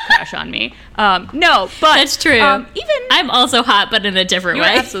huge crush on me. No, but that's true. I'm also hot, but in a different you're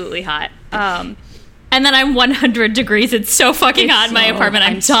way. Absolutely hot. And then I'm 100 degrees. It's so fucking hot in my apartment.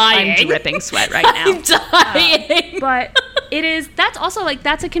 I'm dying. I'm dripping sweat right now. I'm dying. But that's also like,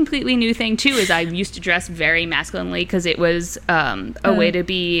 that's a completely new thing too, is I used to dress very masculinely because it was a way to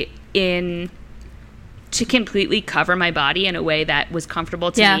completely cover my body in a way that was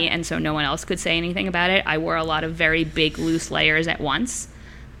comfortable to me, and so no one else could say anything about it. I wore a lot of very big, loose layers at once.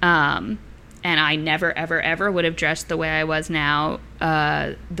 And I never, ever, ever would have dressed the way I was now,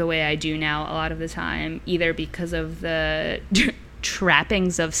 the way I do now a lot of the time, either because of the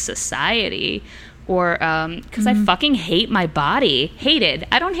trappings of society or because I fucking hate my body. Hated.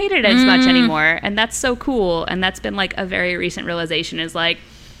 I don't hate it as much anymore. And that's so cool. And that's been like a very recent realization, is like,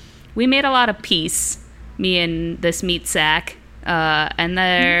 we made a lot of peace, me and this meat sack. And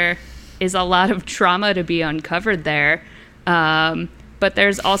there is a lot of trauma to be uncovered there. but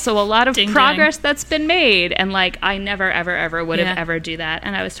there's also a lot of Ding, progress that's been made. And like, I never, ever, ever would have Yeah. ever do that.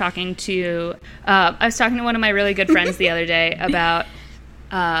 And I was talking to one of my really good friends the other day about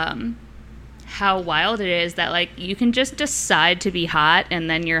how wild it is that like you can just decide to be hot and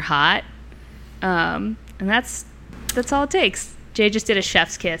then you're hot. And that's all it takes. Jay just did a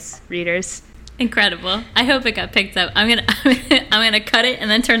chef's kiss, readers. Incredible. I hope it got picked up. I'm gonna cut it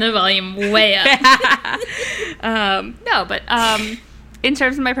and then turn the volume way up. No, but in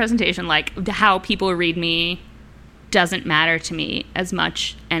terms of my presentation, like how people read me doesn't matter to me as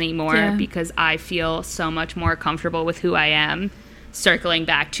much anymore Yeah. because I feel so much more comfortable with who I am. Circling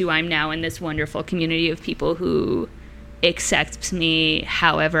back to I'm now in this wonderful community of people who accept me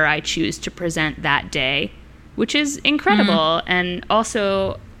however I choose to present that day, which is incredible and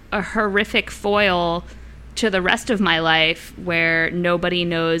also a horrific foil to the rest of my life where nobody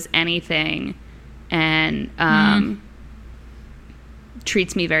knows anything and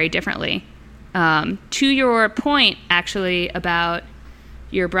treats me very differently. To your point, actually, about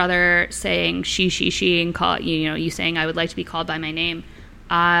your brother saying she, and call you saying I would like to be called by my name.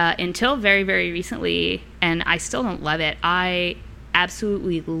 Until very, very recently, and I still don't love it, I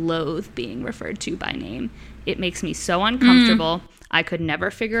absolutely loathe being referred to by name. It makes me so uncomfortable. I could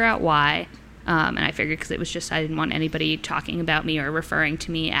never figure out why. And I figured because it was just I didn't want anybody talking about me or referring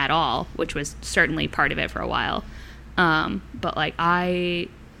to me at all, which was certainly part of it for a while. But like I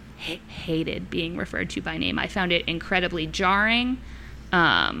hated being referred to by name. I found it incredibly jarring.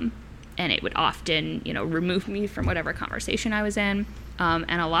 And it would often, remove me from whatever conversation I was in.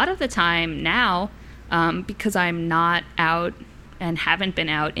 And a lot of the time now, because I'm not out and haven't been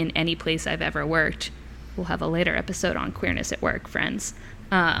out in any place I've ever worked, we'll have a later episode on queerness at work, friends.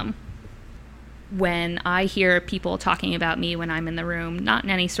 When I hear people talking about me when I'm in the room, not in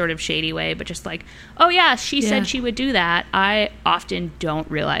any sort of shady way, but just like, oh yeah, she said she would do that, I often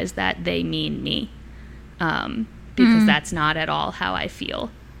don't realize that they mean me. Because that's not at all how I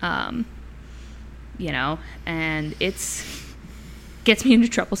feel. And it's gets me into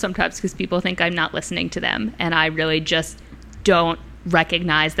trouble sometimes because people think I'm not listening to them, and I really just don't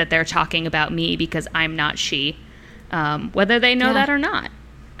recognize that they're talking about me because I'm not she, whether they know that or not.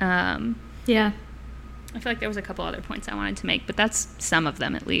 Yeah. I feel like there was a couple other points I wanted to make, but that's some of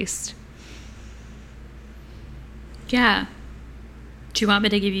them at least. Yeah. Do you want me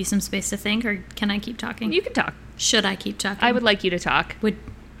to give you some space to think, or can I keep talking? You can talk. Should I keep talking? I would like you to talk.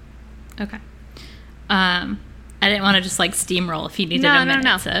 Okay. I didn't want to just like steamroll if you needed a minute.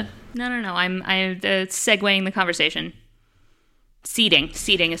 No. I'm segueing the conversation. Seeding is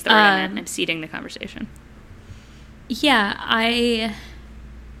the word I meant. I'm seeding the conversation. Yeah,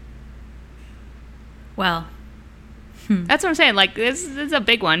 Well. That's what I'm saying. Like, this is a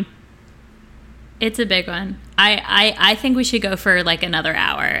big one. It's a big one. I think we should go for like another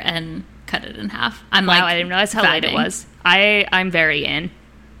hour and cut it in half. Wow, I didn't realize how late it was. I'm very in.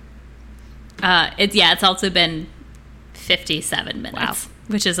 It's also been 57 minutes,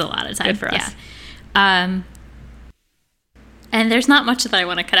 which is a lot of time. Good for us. Yeah. And there's not much that I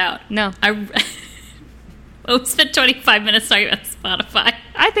want to cut out. No. We spent 25 minutes talking about Spotify.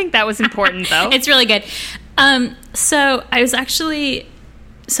 I think that was important, though. It's really good. So I was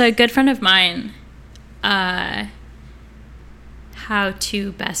so a good friend of mine, how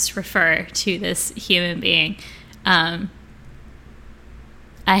to best refer to this human being. I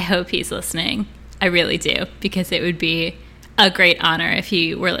hope he's listening. I really do, because it would be a great honor if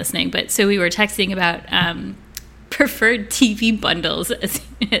he were listening. But so we were texting about preferred TV bundles as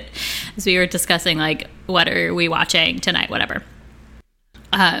we were discussing, like, what are we watching tonight, whatever.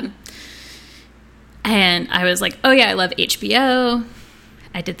 And I was like, oh yeah, I love HBO.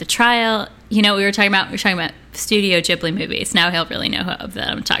 I did the trial. We were talking about Studio Ghibli movies. Now he'll really know that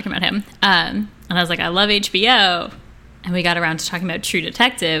I'm talking about him. And I was like, I love HBO. And we got around to talking about True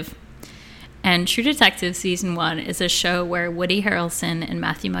Detective. And True Detective Season 1 is a show where Woody Harrelson and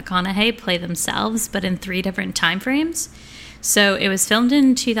Matthew McConaughey play themselves, but in 3 different time frames. So it was filmed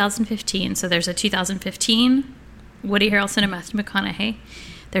in 2015. So there's a 2015 Woody Harrelson and Matthew McConaughey.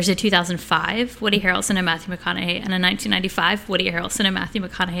 There's a 2005 Woody Harrelson and Matthew McConaughey, and a 1995 Woody Harrelson and Matthew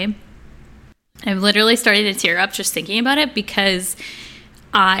McConaughey. I'm literally starting to tear up just thinking about it, because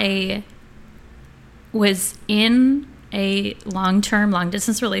I was in a long-term,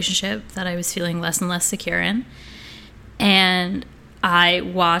 long-distance relationship that I was feeling less and less secure in. And I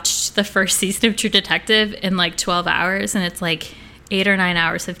watched the first season of True Detective in like 12 hours, and it's like 8 or 9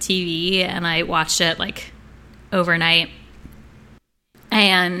 hours of TV, and I watched it like overnight.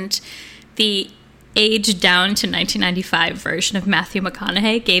 And the aged down to 1995 version of Matthew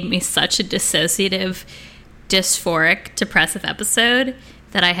McConaughey gave me such a dissociative dysphoric, depressive episode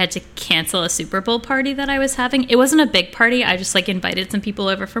that I had to cancel a Super Bowl party that I was having. It wasn't a big party. I just like invited some people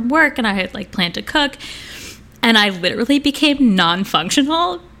over from work and I had like planned to cook. And I literally became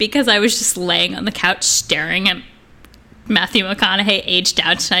non-functional because I was just laying on the couch staring at Matthew McConaughey aged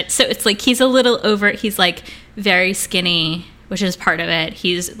down tonight. So it's like he's a little over, he's like very skinny, which is part of it.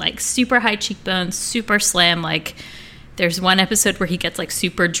 He's like super high cheekbones, super slim. Like there's one episode where he gets like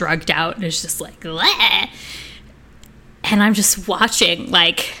super drugged out and is just like, bleh. And I'm just watching,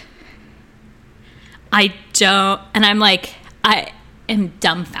 like, I'm like, I am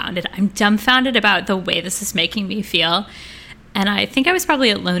dumbfounded. I'm dumbfounded about the way this is making me feel. And I think I was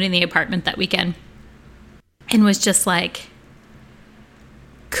probably alone in the apartment that weekend and was just like,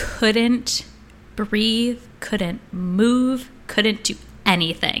 couldn't breathe, couldn't move, couldn't do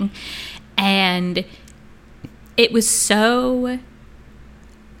anything. And it was so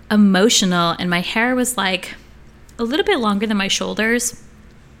emotional, and my hair was like a little bit longer than my shoulders.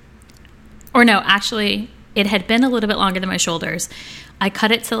 Or no, actually, it had been a little bit longer than my shoulders. I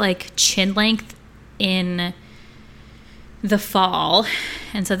cut it to like chin length in the fall.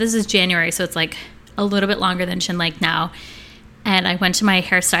 And so this is January, so it's like a little bit longer than chin length now. And I went to my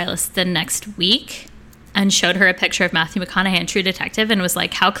hairstylist the next week and showed her a picture of Matthew McConaughey in True Detective and was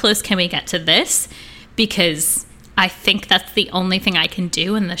like, how close can we get to this? Because I think that's the only thing I can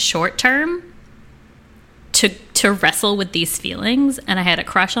do in the short term to wrestle with these feelings. And I had a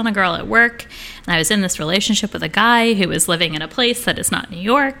crush on a girl at work, and I was in this relationship with a guy who was living in a place that is not New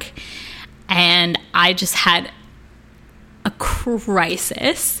York, and I just had a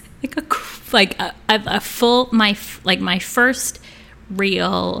crisis, my first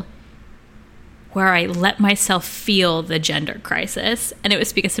real where I let myself feel the gender crisis, and it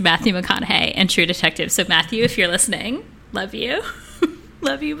was because of Matthew McConaughey and True Detective. So Matthew, if you're listening, love you.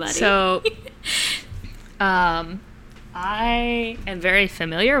 Love you, buddy. So I am very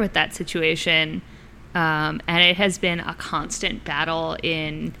familiar with that situation, and it has been a constant battle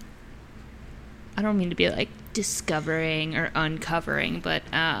in, I don't mean to be like discovering or uncovering, but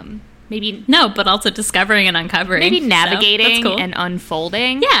maybe... No, but also discovering and uncovering. Maybe navigating so cool. and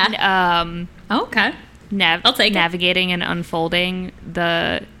unfolding. Yeah. Okay. I'll take navigating and unfolding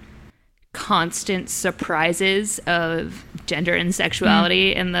the constant surprises of gender and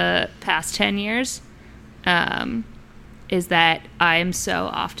sexuality in the past 10 years. Is that I'm so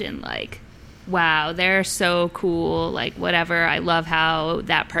often like, wow, they're so cool, like whatever, I love how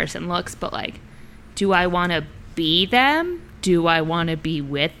that person looks, but like, do I want to be them? Do I want to be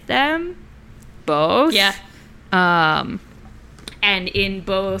with them? Both? Yeah. And in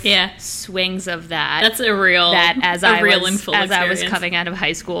both swings of that, that's a real I was coming out of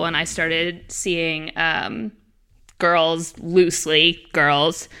high school and I started seeing girls, loosely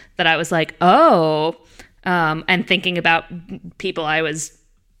girls, that I was like, oh, and thinking about people I was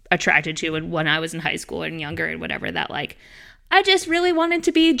attracted to when I was in high school and younger and whatever, that like I just really wanted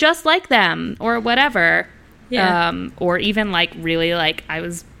to be just like them or whatever. Yeah. Or even like really like I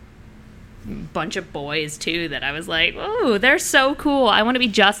was a bunch of boys too that I was like, oh, they're so cool, I want to be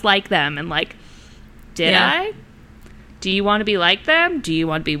just like them. And like, did I? Do you want to be like them? Do you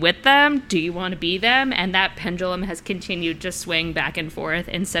want to be with them? Do you want to be them? And that pendulum has continued to swing back and forth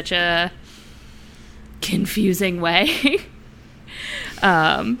in such a confusing way.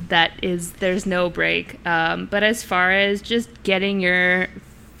 There's no break. But as far as just getting your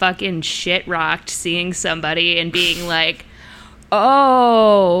fucking shit rocked, seeing somebody and being like,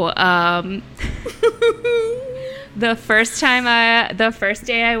 oh, the first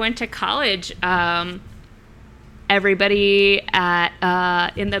day I went to college, everybody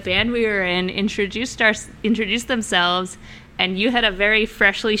in the band we were in introduced themselves, and you had a very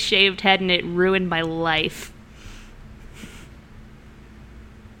freshly shaved head, and it ruined my life.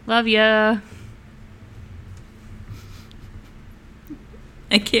 Love ya.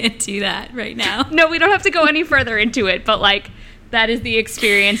 I can't do that right now. No, we don't have to go any further into it, but like that is the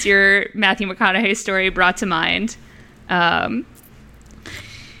experience your Matthew McConaughey story brought to mind.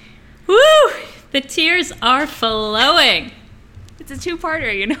 Woo! The tears are flowing. It's a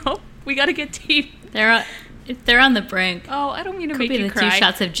two-parter, you know? We gotta get deep. They're on the brink. Oh, I don't mean to Could make be you the cry. 2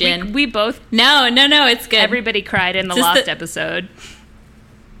 shots of gin. We both... No, it's good. Everybody cried in the Lost episode.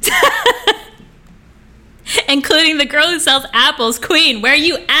 Including the girl who sells apples. Queen, where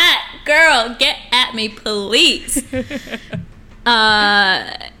you at? Girl, get at me, please.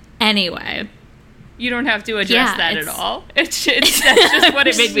 Anyway. You don't have to address that at all. That's just what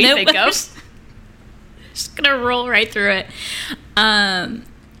it made me think of. Just gonna roll right through it.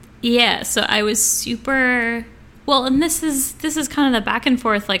 So I was super Well, and this is kind of the back and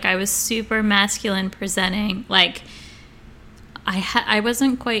forth. Like, I was super masculine presenting. Like, I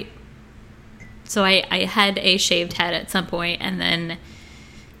wasn't quite. So I had a shaved head at some point, and then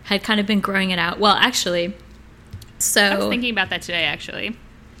had kind of been growing it out. Well, actually, so I was thinking about that today. Actually,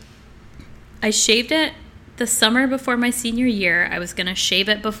 I shaved it the summer before my senior year. I was gonna shave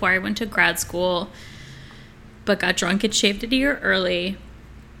it before I went to grad school, but got drunk and shaved it a year early.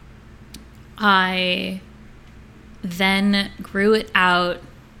 I then grew it out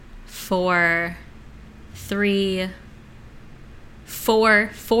for four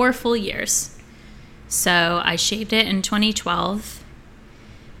full years. So I shaved it in 2012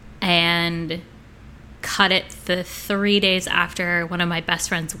 and cut it the 3 days after one of my best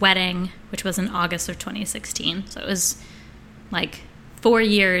friend's wedding, which was in August of 2016. So it was like 4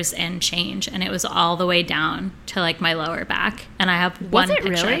 years and change, and it was all the way down to like my lower back. And I have one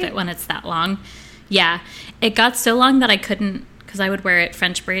picture of it when it's that long. Yeah, it got so long that I couldn't, because I would wear it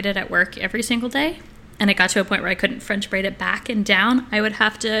French braided at work every single day, and it got to a point where I couldn't French braid it back and down. I would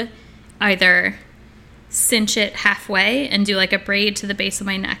have to either cinch it halfway and do like a braid to the base of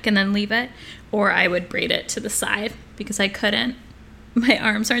my neck and then leave it, or I would braid it to the side because I couldn't. My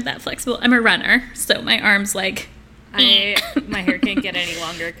arms aren't that flexible. I'm a runner, so my arms like... my hair can't get any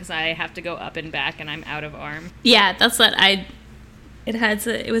longer because I have to go up and back, and I'm out of arm. Yeah, that's what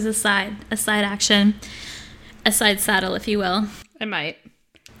it was a side action, a side saddle, if you will. I might.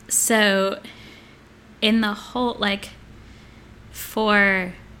 So in the whole, like,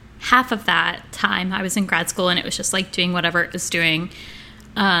 for half of that time, I was in grad school, and it was just like doing whatever it was doing.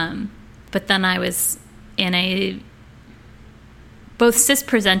 But then I was in a both cis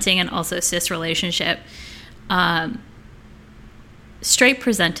presenting and also cis relationship. Straight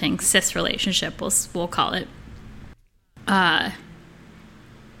presenting cis relationship, we'll call it,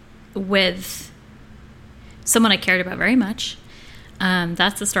 with someone I cared about very much.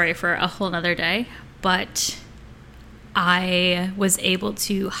 That's the story for a whole nother day, but I was able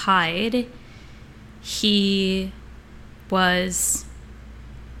to hide. He was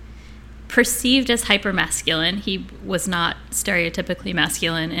perceived as hypermasculine. He was not stereotypically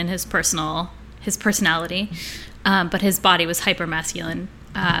masculine in his personality, but his body was hypermasculine,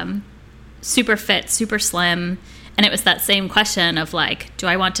 super fit, super slim. And it was that same question of like, do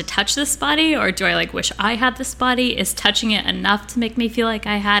I want to touch this body, or do I like wish I had this body? Is touching it enough to make me feel like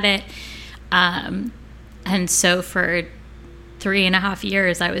I had it? And so for 3.5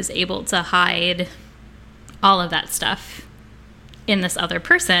 years, I was able to hide all of that stuff in this other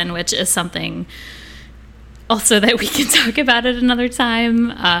person, which is something also that we can talk about at another time,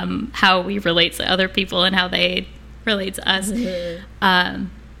 how we relate to other people and how they relate to us. Mm-hmm.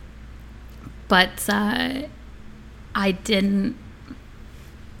 But I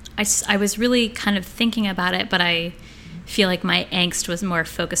was really kind of thinking about it, but I feel like my angst was more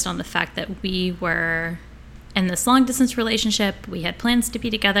focused on the fact that we were in this long distance relationship. We had plans to be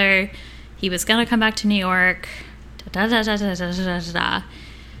together. He was going to come back to New York. And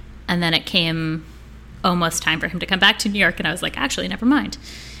then it came almost time for him to come back to New York, and I was like, actually, never mind.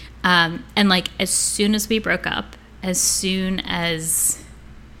 And like, as soon as we broke up, as soon as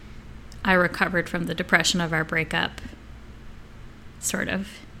I recovered from the depression of our breakup, sort of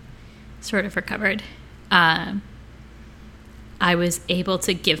recovered, I was able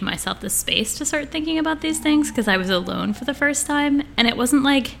to give myself the space to start thinking about these things, because I was alone for the first time. And it wasn't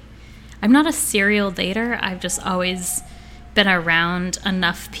like, I'm not a serial dater. I've just always been around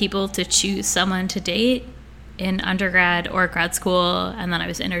enough people to choose someone to date in undergrad or grad school, and then I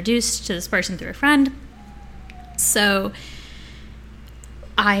was introduced to this person through a friend. So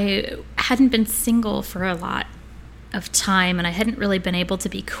I hadn't been single for a lot of time, and I hadn't really been able to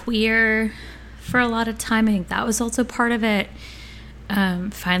be queer for a lot of time. I think that was also part of it.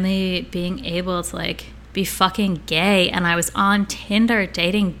 Finally being able to like be fucking gay, and I was on Tinder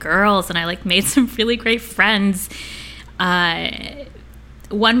dating girls, and I like made some really great friends.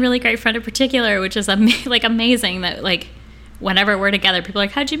 One really great friend in particular, which is like amazing that like whenever we're together, people are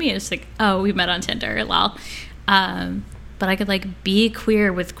like, how'd you meet? It's like, oh, we met on Tinder, lol. But I could like be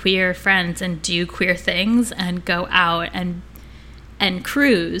queer with queer friends and do queer things and go out and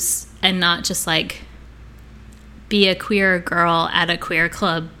cruise, and not just like be a queer girl at a queer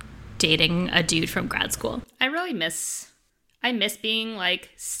club dating a dude from grad school. I miss being like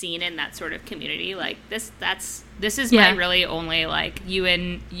seen in that sort of community. Like this is my really only like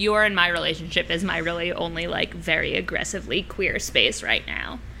your and my relationship is my really only like very aggressively queer space right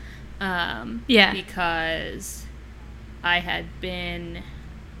now. Because I had been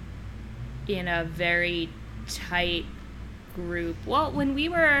in a very tight group. Well, when we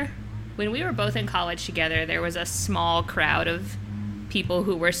were when we were both in college together, there was a small crowd of people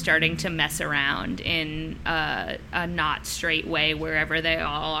who were starting to mess around in a not straight way wherever they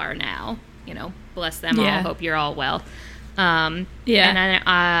all are now. You know, bless them all. Hope you're all well. And then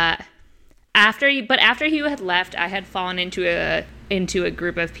after you had left, I had fallen into a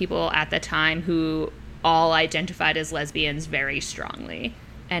group of people at the time who all identified as lesbians very strongly,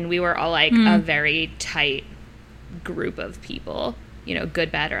 and we were all like a very tight group of people, you know,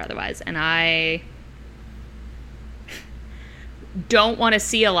 good, bad, or otherwise. And I don't want to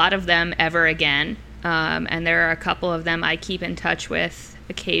see a lot of them ever again. And there are a couple of them I keep in touch with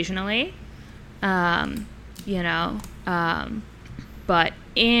occasionally, you know, but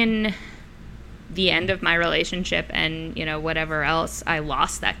in the end of my relationship and, you know, whatever else, I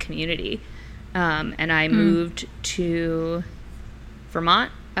lost that community. And I moved to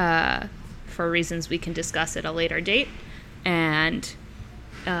Vermont, for reasons we can discuss at a later date. And,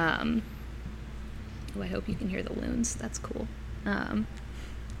 I hope you can hear the loons. That's cool.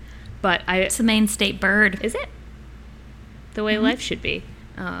 But it's the Maine state bird. Is it? The way life should be.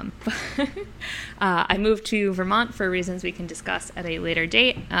 I moved to Vermont for reasons we can discuss at a later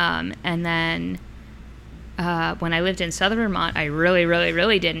date. And then when I lived in southern Vermont, I really, really,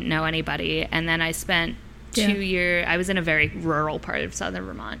 really didn't know anybody. And then I spent 2 years, I was in a very rural part of southern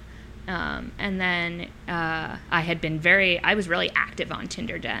Vermont. And then I was really active on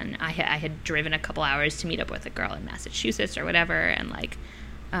Tinder then. I had driven a couple hours to meet up with a girl in Massachusetts or whatever, and like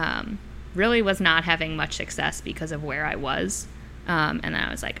really was not having much success because of where I was. And then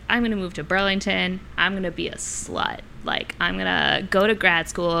I was like, I'm going to move to Burlington. I'm going to be a slut. Like, I'm going to go to grad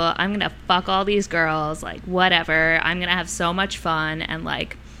school. I'm going to fuck all these girls. Like, whatever. I'm going to have so much fun. And,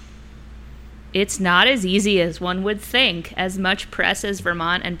 like, it's not as easy as one would think. As much press as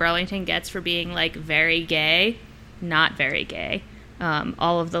Vermont and Burlington gets for being, like, very gay, not very gay.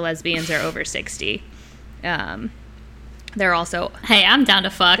 All of the lesbians are over 60. They're also... Hey, I'm down to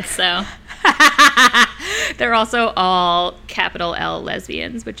fuck, so... They're also all capital L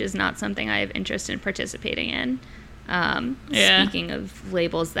lesbians, which is not something I have interest in participating in. Speaking of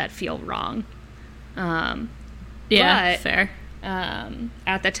labels that feel wrong. Fair.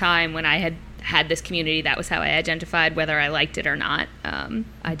 At the time when I had this community, that was how I identified whether I liked it or not.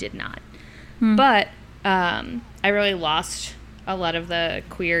 I did not. But I really lost a lot of the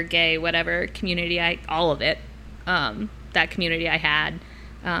queer, gay, whatever community, all of it, that community I had.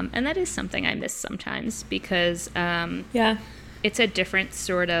 And that is something I miss sometimes because it's a different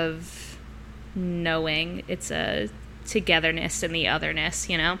sort of knowing. It's a togetherness in the otherness,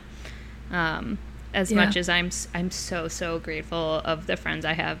 you know? As much as I'm so grateful of the friends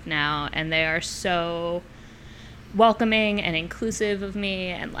I have now, and they are so welcoming and inclusive of me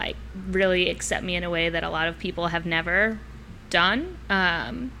and, like, really accept me in a way that a lot of people have never done.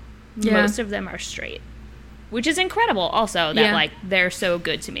 Most of them are straight. Which is incredible also that, like, they're so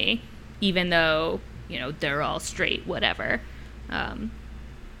good to me, even though, you know, they're all straight, whatever.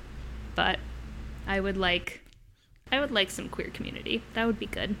 But I would like some queer community. That would be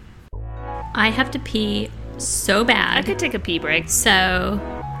good. I have to pee so bad. I could take a pee break. So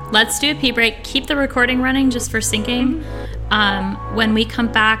let's do a pee break. Keep the recording running just for syncing. When we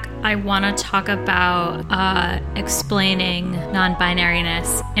come back, I want to talk about explaining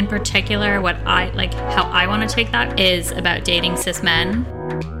non-binariness. In particular, what I like, how I want to take that is about dating cis men.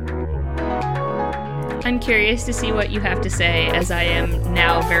 I'm curious to see what you have to say, as I am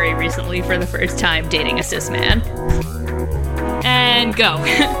now very recently, for the first time, dating a cis man. And go.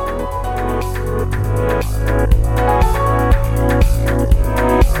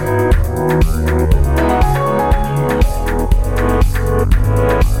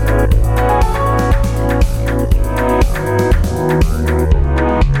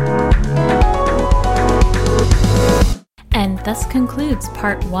 And thus concludes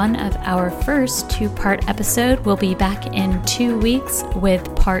part 1 of our first 2-part episode. We'll be back in 2 weeks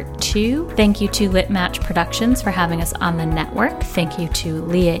with part 2. Thank you to Lit Match Productions for having us on the network. Thank you to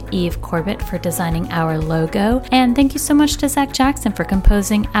Leah Eve Corbett for designing our logo. And thank you so much to Zach Jackson for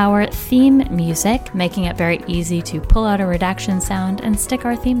composing our theme music, making it very easy to pull out a redaction sound and stick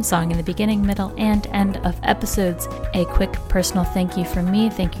our theme song in the beginning, middle, and end of episodes. A quick personal thank you from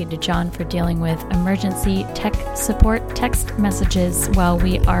me. Thank you to John for dealing with emergency tech support text messages while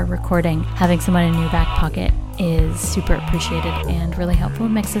we are recording. Having someone in your back pocket is super appreciated and really helpful. It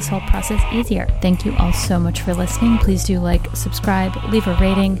makes this whole process easier. Thank you all so much for listening. Please do like, subscribe, leave a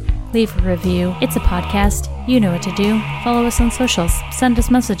rating, leave a review. It's a podcast. You know what to do. Follow us on socials, send us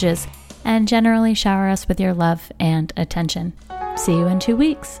messages, and generally shower us with your love and attention. See you in 2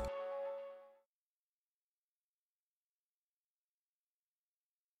 weeks.